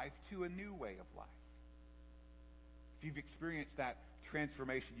of life to a new way of life. If you've experienced that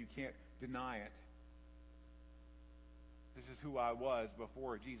transformation, you can't deny it. This is who I was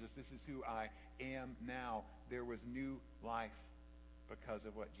before Jesus. This is who I am now. There was new life because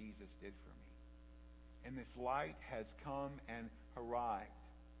of what Jesus did for me. And this light has come and arrived.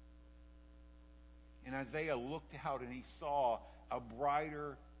 And Isaiah looked out and he saw a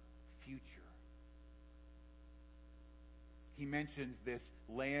brighter future. He mentions this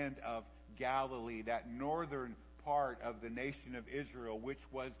land of Galilee, that northern part of the nation of Israel, which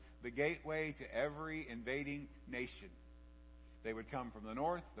was the gateway to every invading nation. They would come from the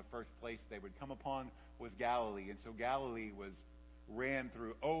north. The first place they would come upon was Galilee. And so Galilee ran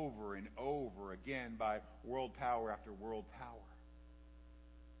through over and over again by world power after world power.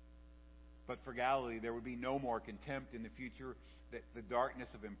 But for Galilee, there would be no more contempt in the future. That the darkness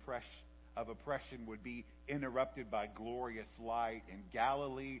of oppression would be interrupted by glorious light. And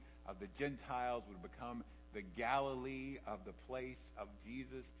Galilee of the Gentiles would become the Galilee of the place of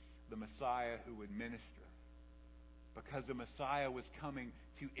Jesus, the Messiah who would minister. Because the Messiah was coming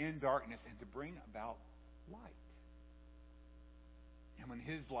to end darkness and to bring about light. And when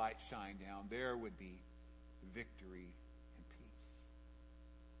His light shined down, there would be victory and peace.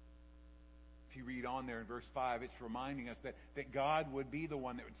 If you read on there in verse 5, it's reminding us that God would be the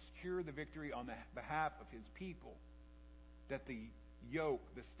one that would secure the victory on the behalf of His people. That the yoke,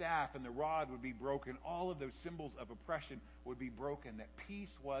 the staff, and the rod would be broken. All of those symbols of oppression would be broken. That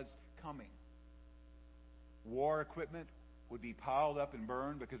peace was coming. War equipment would be piled up and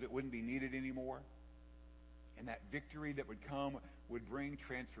burned because it wouldn't be needed anymore. And that victory that would come would bring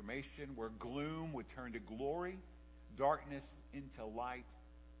transformation, where gloom would turn to glory, darkness into light,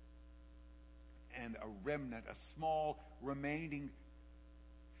 and a remnant, a small remaining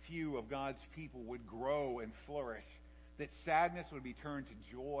few of God's people would grow and flourish. That sadness would be turned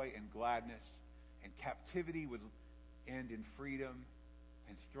to joy and gladness, and captivity would end in freedom,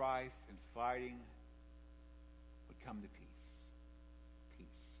 and strife and fighting would come to peace. Peace.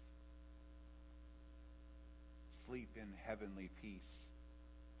 Sleep in heavenly peace,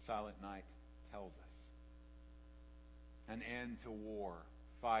 Silent Night tells us. An end to war,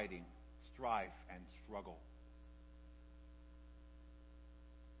 fighting, strife, and struggle.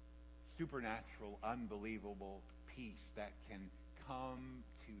 Supernatural, unbelievable peace that can come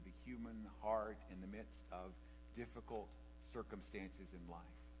to the human heart in the midst of difficult circumstances in life.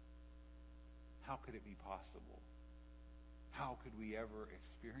 How could it be possible? How could we ever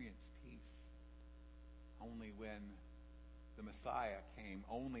experience peace? Only when the Messiah came.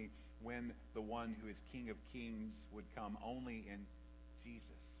 Only when the one who is King of Kings would come. Only in Jesus.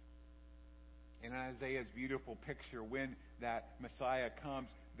 In Isaiah's beautiful picture, when that Messiah comes,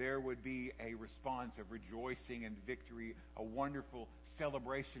 there would be a response of rejoicing and victory, a wonderful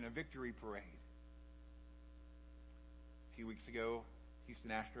celebration, a victory parade. A few weeks ago,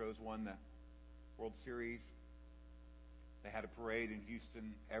 Houston Astros won the World Series. They had a parade in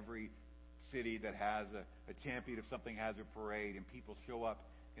Houston. Every city that has a champion of something has a parade, and people show up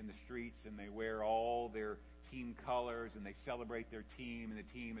in the streets and they wear all their team colors and they celebrate their team, and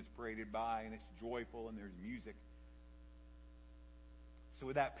the team is paraded by, and it's joyful, and there's music. So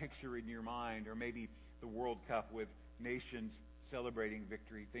with that picture in your mind, or maybe the World Cup with nations celebrating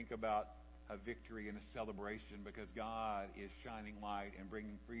victory, think about a victory and a celebration, because God is shining light and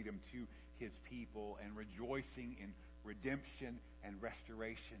bringing freedom to His people and rejoicing in redemption and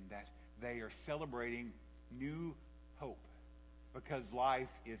restoration, that they are celebrating new hope because life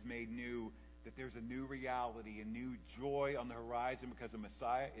is made new, that there's a new reality, a new joy on the horizon because the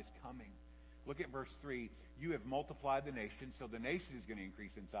Messiah is coming. Look at verse 3. You have multiplied the nation, so the nation is going to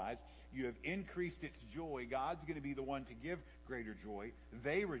increase in size. You have increased its joy. God's going to be the one to give greater joy.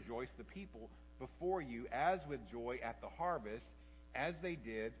 They rejoice, the people, before you as with joy at the harvest, as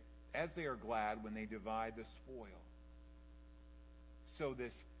they are glad when they divide the spoil. So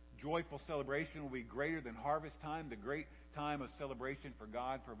this joyful celebration will be greater than harvest time, the great time of celebration for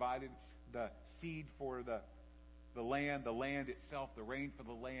God provided the seed for the land itself, the rain for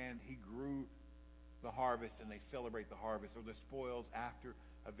the land. He grew the harvest, and they celebrate the harvest, or the spoils after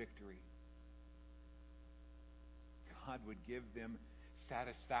a victory. God would give them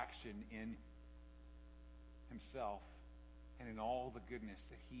satisfaction in Himself and in all the goodness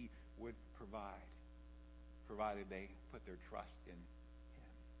that He would provide, provided they put their trust in Him.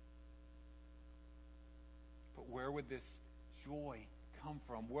 But where would this joy come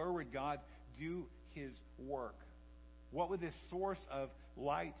from? Where would God do His work? What would this source of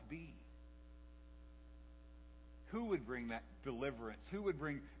light be? Who would bring that deliverance? Who would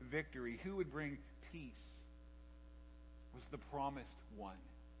bring victory? Who would bring peace? It was the promised one.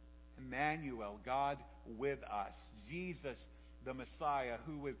 Emmanuel, God with us. Jesus, the Messiah,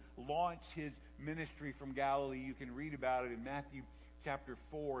 who would launch His ministry from Galilee. You can read about it in Matthew chapter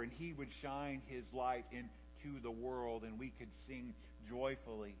 4. And He would shine His light into the world, and we could sing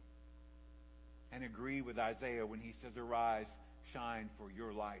joyfully and agree with Isaiah when he says, "Arise, shine, for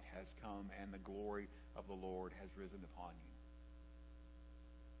your light has come, and the glory of the Lord has risen upon you.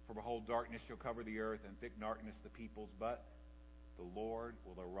 For behold, darkness shall cover the earth, and thick darkness the peoples, but the Lord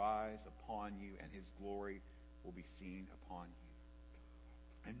will arise upon you, and His glory will be seen upon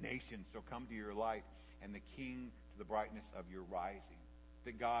you. And nations shall come to your light, and the king to the brightness of your rising."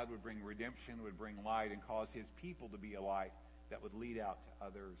 That God would bring redemption, would bring light, and cause His people to be a light that would lead out to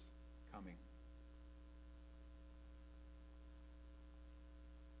others coming.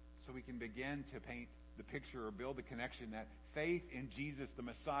 So we can begin to paint the picture or build the connection that faith in Jesus the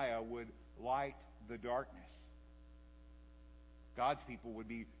Messiah would light the darkness. God's people would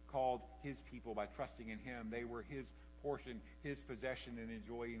be called His people by trusting in Him. They were His portion, His possession, and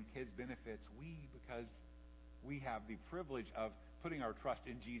enjoying His benefits. We, because we have the privilege of putting our trust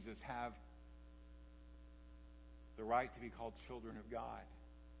in Jesus, have the right to be called children of God,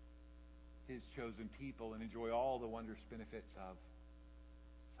 His chosen people, and enjoy all the wondrous benefits of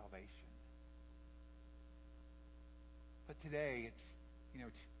salvation. But today, it's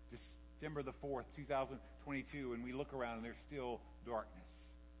December the 4th, 2022, and we look around and there's still darkness.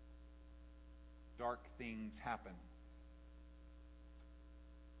 Dark things happen.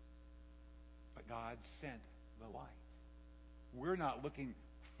 But God sent the light. We're not looking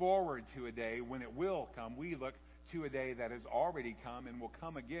forward to a day when it will come. We look to a day that has already come and will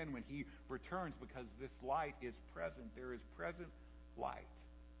come again when He returns, because this light is present. There is present light.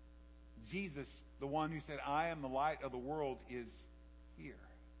 Jesus, the one who said, "I am the light of the world," is here.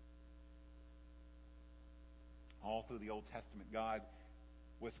 All through the Old Testament, God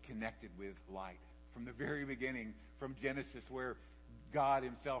was connected with light. From the very beginning, from Genesis, where God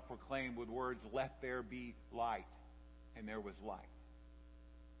Himself proclaimed with words, "Let there be light," and there was light.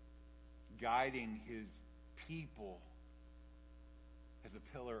 Guiding His people as a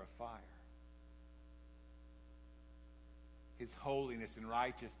pillar of fire. His holiness and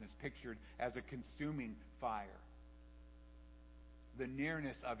righteousness pictured as a consuming fire. The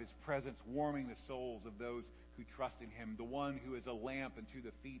nearness of His presence warming the souls of those who trust in Him. The one who is a lamp unto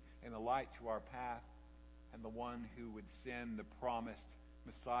the feet and a light to our path. And the one who would send the promised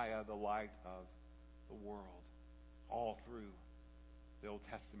Messiah, the light of the world. All through the Old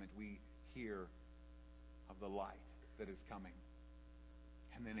Testament, we hear of the light that is coming.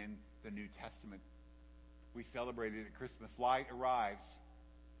 And then in the New Testament, we celebrated at Christmas. Light arrives,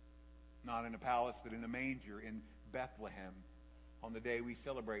 not in a palace, but in a manger in Bethlehem, on the day we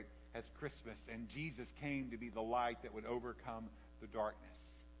celebrate as Christmas. And Jesus came to be the light that would overcome the darkness.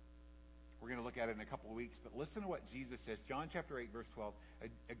 We're going to look at it in a couple of weeks, but listen to what Jesus says. John chapter 8, verse 12.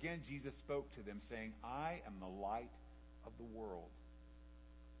 Again, Jesus spoke to them, saying, "I am the light of the world.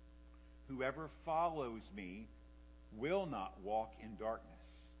 Whoever follows me will not walk in darkness,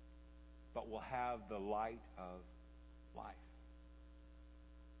 but will have the light of life."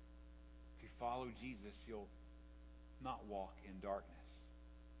 If you follow Jesus, you'll not walk in darkness.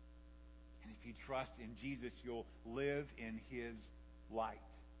 And if you trust in Jesus, you'll live in His light.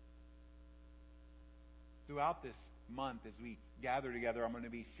 Throughout this month, as we gather together, I'm going to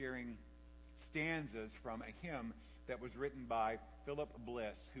be sharing stanzas from a hymn that was written by Philip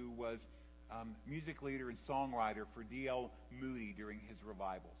Bliss, who was music leader and songwriter for D.L. Moody during his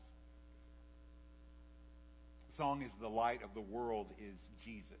revivals. The song is "The Light of the World is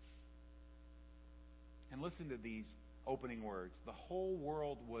Jesus." And listen to these opening words. The whole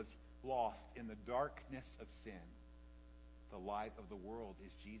world was lost in the darkness of sin. The light of the world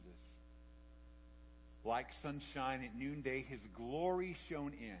is Jesus. Like sunshine at noonday, his glory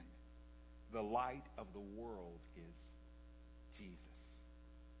shone in. The light of the world is Jesus.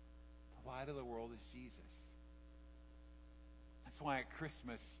 The light of the world is Jesus. That's why at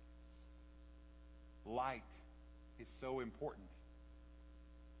Christmas, light is so important.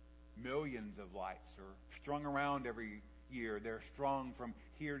 Millions of lights are strung around every year. They're strung from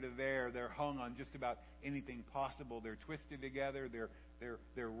here to there. They're hung on just about anything possible. They're twisted together.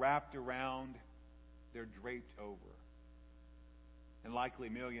 They're wrapped around. They're draped over. And likely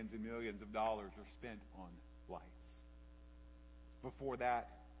millions and millions of dollars are spent on lights. Before that,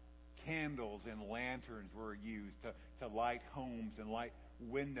 candles and lanterns were used to light homes and light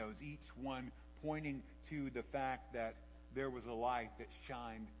windows, each one pointing to the fact that there was a light that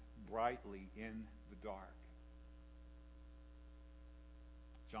shined brightly in the dark.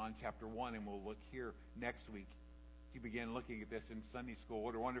 John chapter 1, and we'll look here next week. You begin looking at this in Sunday school.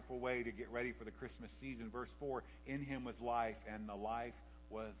 What a wonderful way to get ready for the Christmas season. Verse 4, in him was life, and the life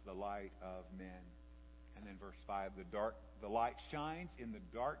was the light of men. And then verse 5, the light shines in the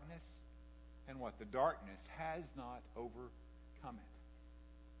darkness, and what? The darkness has not overcome it.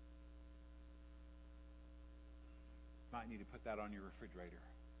 Might need to put that on your refrigerator.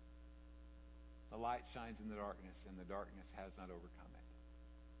 The light shines in the darkness, and the darkness has not overcome it.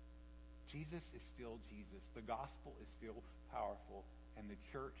 Jesus is still Jesus. The gospel is still powerful, and the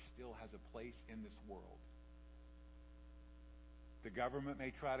church still has a place in this world. The government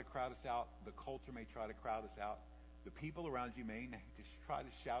may try to crowd us out. The culture may try to crowd us out. The people around you may try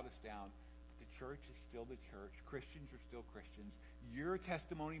to shout us down. But the church is still the church. Christians are still Christians. Your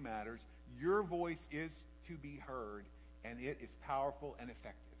testimony matters. Your voice is to be heard, and it is powerful and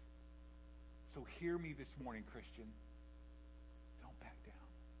effective. So hear me this morning, Christian. Don't back down.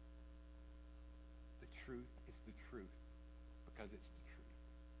 The truth is the truth because it's the truth.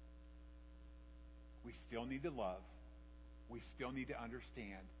 We still need to love. We still need to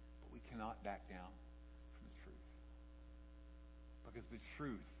understand, but we cannot back down from the truth. Because the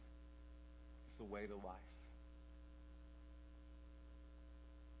truth is the way to life.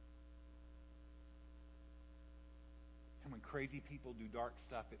 And when crazy people do dark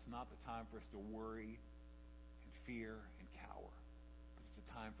stuff, it's not the time for us to worry and fear and cower. But it's a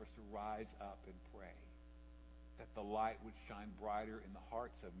time for us to rise up and pray that the light would shine brighter in the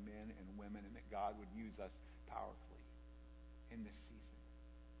hearts of men and women, and that God would use us powerfully in this season.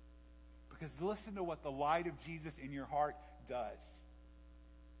 Because listen to what the light of Jesus in your heart does.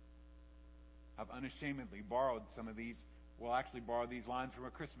 I've unashamedly borrowed some of these. We'll actually borrow these lines from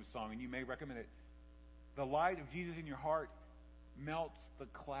a Christmas song, and you may recommend it. The light of Jesus in your heart melts the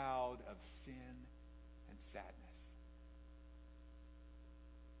cloud of sin and sadness.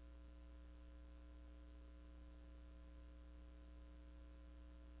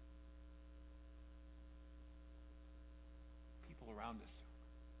 People around us,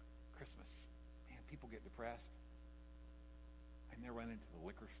 Christmas, man, people get depressed, and they're running to the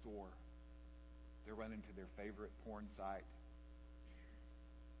liquor store. They're running to their favorite porn site.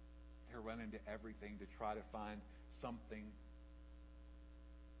 They're running to everything to try to find something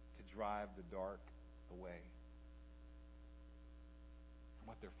to drive the dark away. And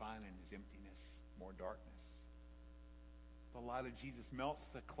what they're finding is emptiness, more darkness. The light of Jesus melts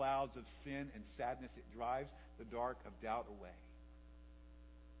the clouds of sin and sadness. It drives the dark of doubt away.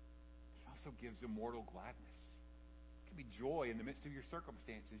 It also gives immortal gladness. It can be joy in the midst of your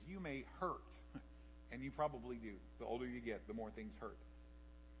circumstances. You may hurt, and you probably do. The older you get, the more things hurt.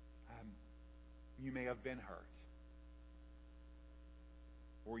 You may have been hurt,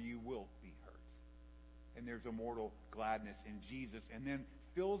 or you will be hurt. And there's immortal gladness in Jesus, and then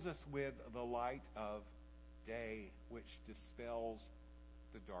fills us with the light of day, which dispels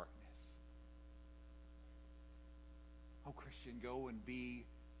the darkness. Oh, Christian, go and be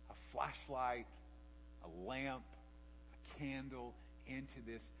a flashlight, a lamp, a candle into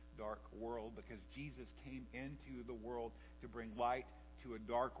this dark world, because Jesus came into the world to bring light to a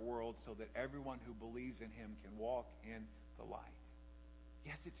dark world so that everyone who believes in him can walk in the light.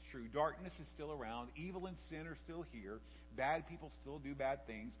 Yes, it's true. Darkness is still around. Evil and sin are still here. Bad people still do bad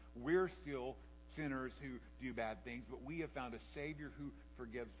things. We're still sinners who do bad things, but we have found a Savior who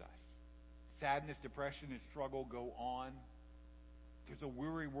forgives us. Sadness, depression, and struggle go on. There's a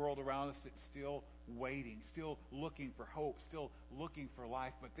weary world around us that's still waiting, still looking for hope, still looking for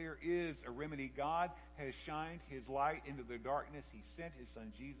life. But there is a remedy. God has shined His light into the darkness. He sent His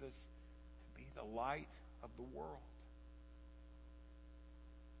Son Jesus to be the light of the world.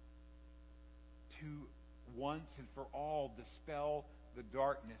 To once and for all dispel the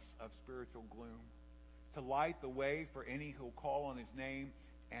darkness of spiritual gloom. To light the way for any who will call on His name,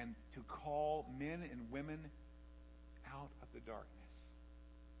 and to call men and women out of the darkness.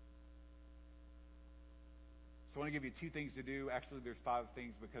 So I want to give you 2 things to do. Actually, there's 5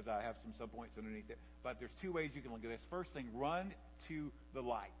 things because I have some subpoints underneath it. But there's 2 ways you can look at this. First thing, run to the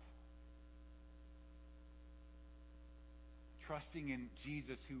light. Trusting in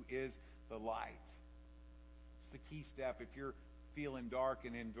Jesus, who is the light. It's the key step. If you're feeling dark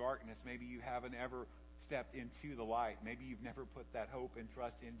and in darkness, maybe you haven't ever stepped into the light. Maybe you've never put that hope and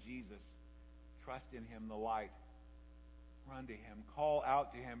trust in Jesus. Trust in Him, the light. Run to Him. Call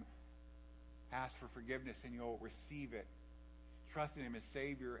out to Him. Ask for forgiveness and you'll receive it. Trust in Him as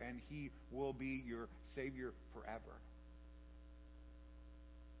Savior, and He will be your Savior forever.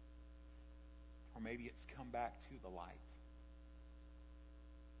 Or maybe it's come back to the light.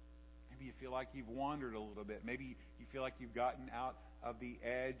 Maybe you feel like you've wandered a little bit. Maybe you feel like you've gotten out of the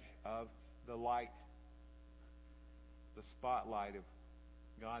edge of the light, the spotlight of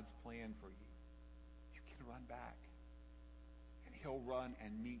God's plan for you. You can run back. And He'll run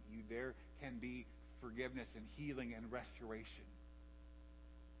and meet you. There can be forgiveness and healing and restoration.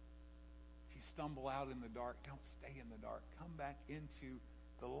 If you stumble out in the dark, don't stay in the dark. Come back into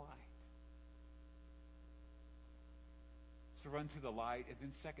the light. So run to the light, and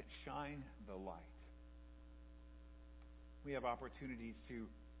then second, shine the light. We have opportunities to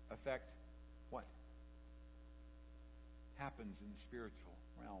affect what happens in the spiritual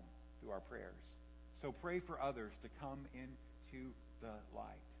realm through our prayers. So pray for others to come into the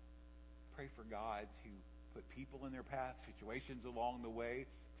light. Pray for God to put people in their path, situations along the way,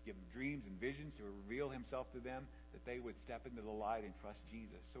 to give them dreams and visions, to reveal Himself to them, that they would step into the light and trust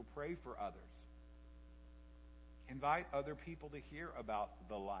Jesus. So pray for others. Invite other people to hear about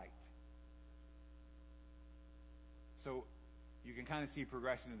the light. So you can kind of see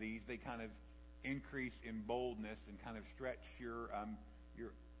progression of these. They kind of increase in boldness and kind of stretch your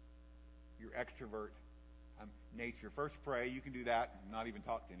extrovert nature. First, pray. You can do that and not even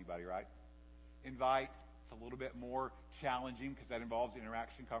talk to anybody, right? Invite. It's a little bit more challenging because that involves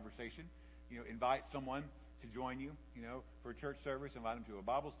interaction, conversation. Invite someone to join you, for a church service. Invite them to a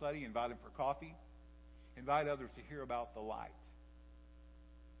Bible study. Invite them for coffee. Invite others to hear about the light.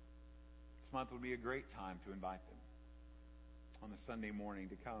 This month would be a great time to invite them on the Sunday morning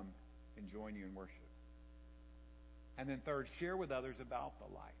to come and join you in worship. And then third, share with others about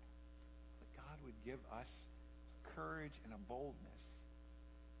the light. That God would give us courage and a boldness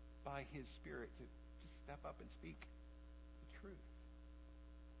by His Spirit to just step up and speak the truth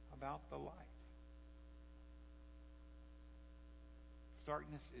about the light.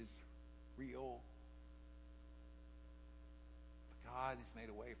 Darkness is real. But God has made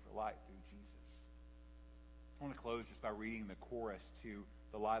a way for light through Jesus. I want to close just by reading the chorus to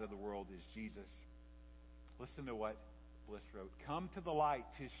 "The Light of the World is Jesus." Listen to what Bliss wrote. "Come to the light,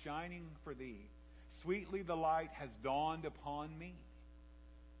 'tis shining for thee. Sweetly the light has dawned upon me.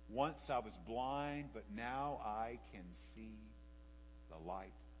 Once I was blind, but now I can see. The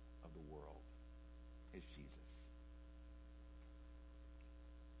light of the world is Jesus."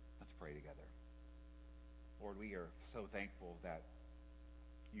 Let's pray together. Lord, we are so thankful that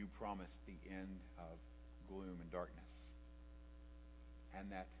You promised the end of gloom and darkness.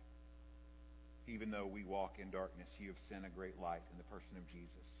 And that even though we walk in darkness, You have sent a great light in the person of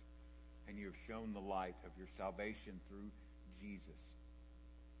Jesus. And You have shown the light of Your salvation through Jesus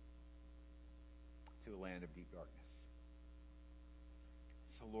to a land of deep darkness.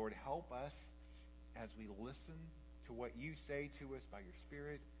 So, Lord, help us as we listen to what You say to us by Your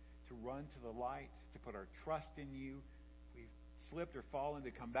Spirit, to run to the light, to put our trust in You. If we've slipped or fallen,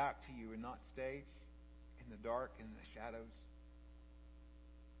 to come back to You and not stay in the dark and in the shadows.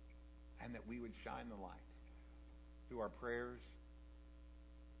 And that we would shine the light through our prayers,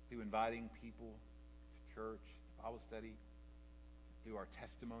 through inviting people to church, to Bible study, through our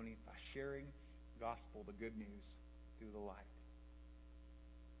testimony, by sharing the gospel, the good news, through the light.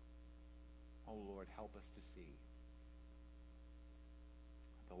 Oh, Lord, help us to see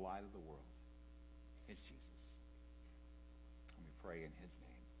the light of the world is Jesus. And we pray in His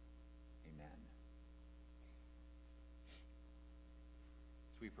name. Amen.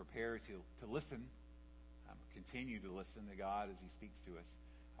 As we prepare to listen, continue to listen to God as He speaks to us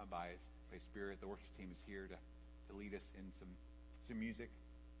by His Spirit. The worship team is here to lead us in some some music.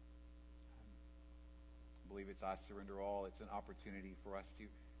 I believe it's I Surrender All. It's an opportunity for us to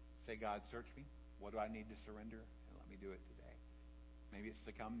say, God, search me. What do I need to surrender? And let me do it today. Maybe it's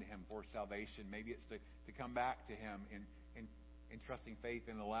to come to Him for salvation. Maybe it's to come back to Him in trusting faith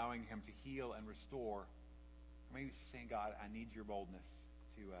and allowing Him to heal and restore. Or maybe it's just saying, God, I need your boldness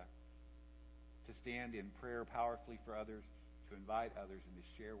to stand in prayer powerfully for others, to invite others, and to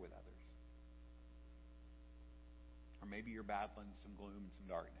share with others. Or maybe you're battling some gloom, some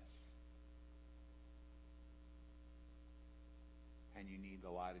darkness. And you need the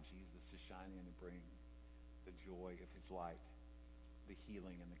light of Jesus to shine in and bring the joy of His light, the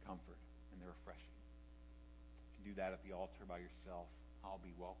healing and the comfort and the refreshing. You can do that at the altar by yourself. I'll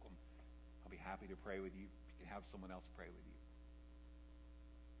be welcome. I'll be happy to pray with you. You can have someone else pray with you.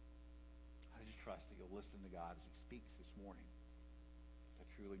 I just trust that you'll listen to God as He speaks this morning. I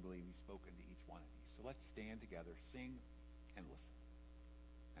truly believe He's spoken to each one of you. So let's stand together, sing and listen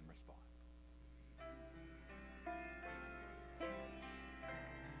and respond.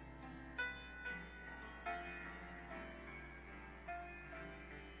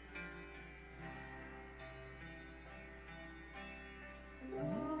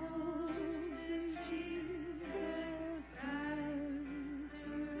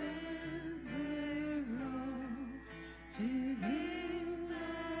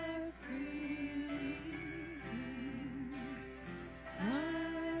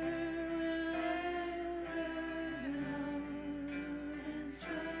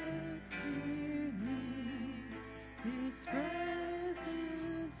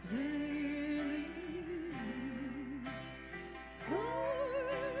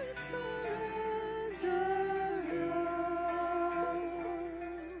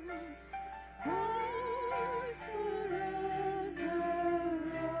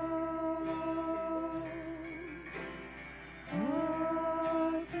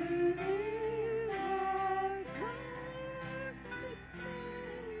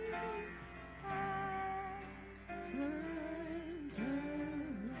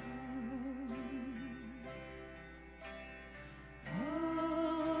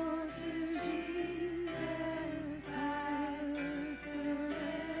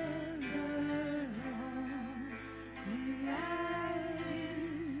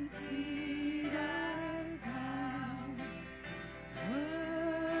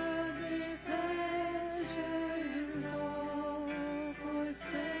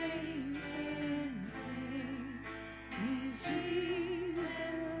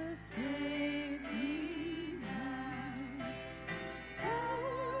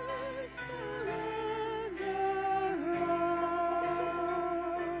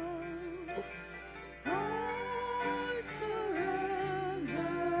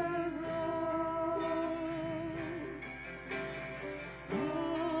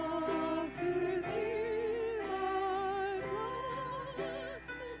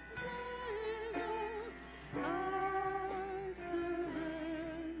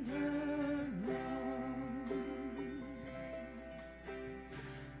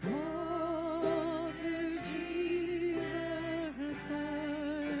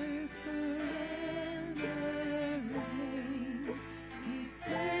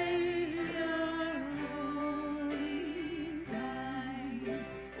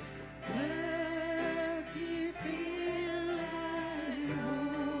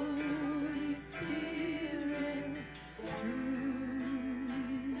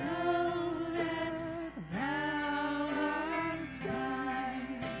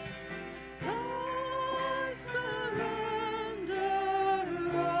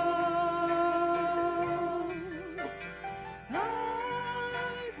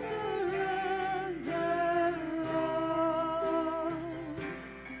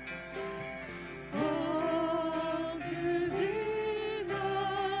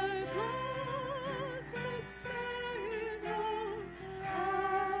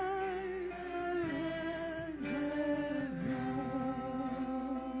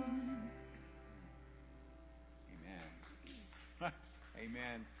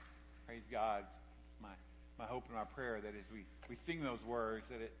 Amen. Praise God. It's my hope and my prayer that as we sing those words,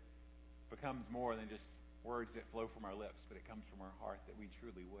 that it becomes more than just words that flow from our lips, but it comes from our heart, that we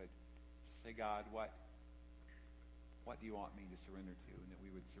truly would just say, God, what do you want me to surrender to? And that we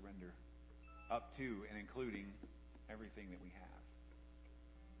would surrender up to and including everything that we have.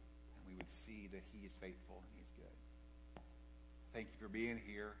 And we would see that He is faithful and He is good. Thank you for being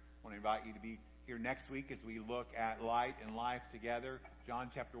here. I want to invite you to be here next week as we look at light and life together.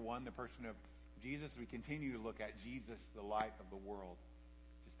 John chapter 1, the person of Jesus. We continue to look at Jesus, the light of the world.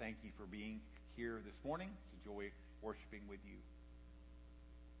 Just thank you for being here this morning. It's a joy worshiping with you.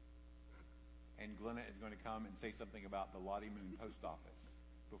 and Glenna is going to come and say something about the Lottie Moon Post Office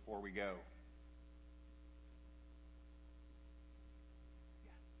before we go.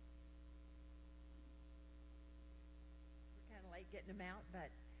 We're kind of late getting them out,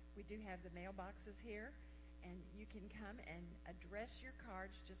 but we do have the mailboxes here, and you can come and address your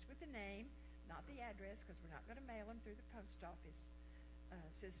cards just with the name, not the address, because we're not going to mail them through the post office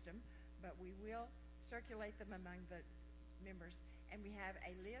system, but we will circulate them among the members. And we have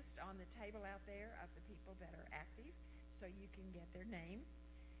a list on the table out there of the people that are active, so you can get their name.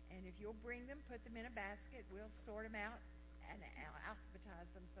 And if you'll bring them, put them in a basket, we'll sort them out and alphabetize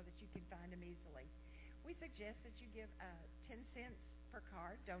them so that you can find them easily. We suggest that you give 10 cents per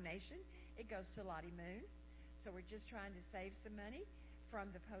card donation. It goes to Lottie Moon. So we're just trying to save some money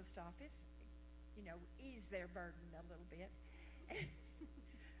from the post office, ease their burden a little bit.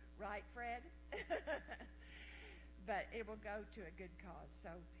 Right, Fred? But it will go to a good cause.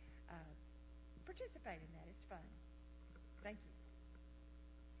 So participate in that. It's fun. Thank you.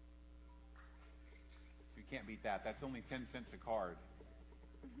 You can't beat that. That's only 10 cents a card.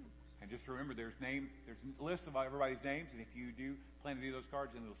 And just remember, there's a list of everybody's names, and if you do plan to do those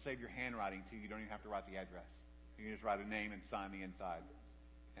cards, then it'll save your handwriting too. You don't even have to write the address. You can just write a name and sign the inside.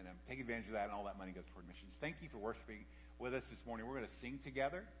 And take advantage of that, and all that money goes toward missions. Thank you for worshiping with us this morning. We're going to sing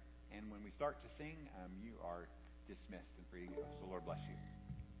together, and when we start to sing, you are dismissed and free to go. So Lord bless you.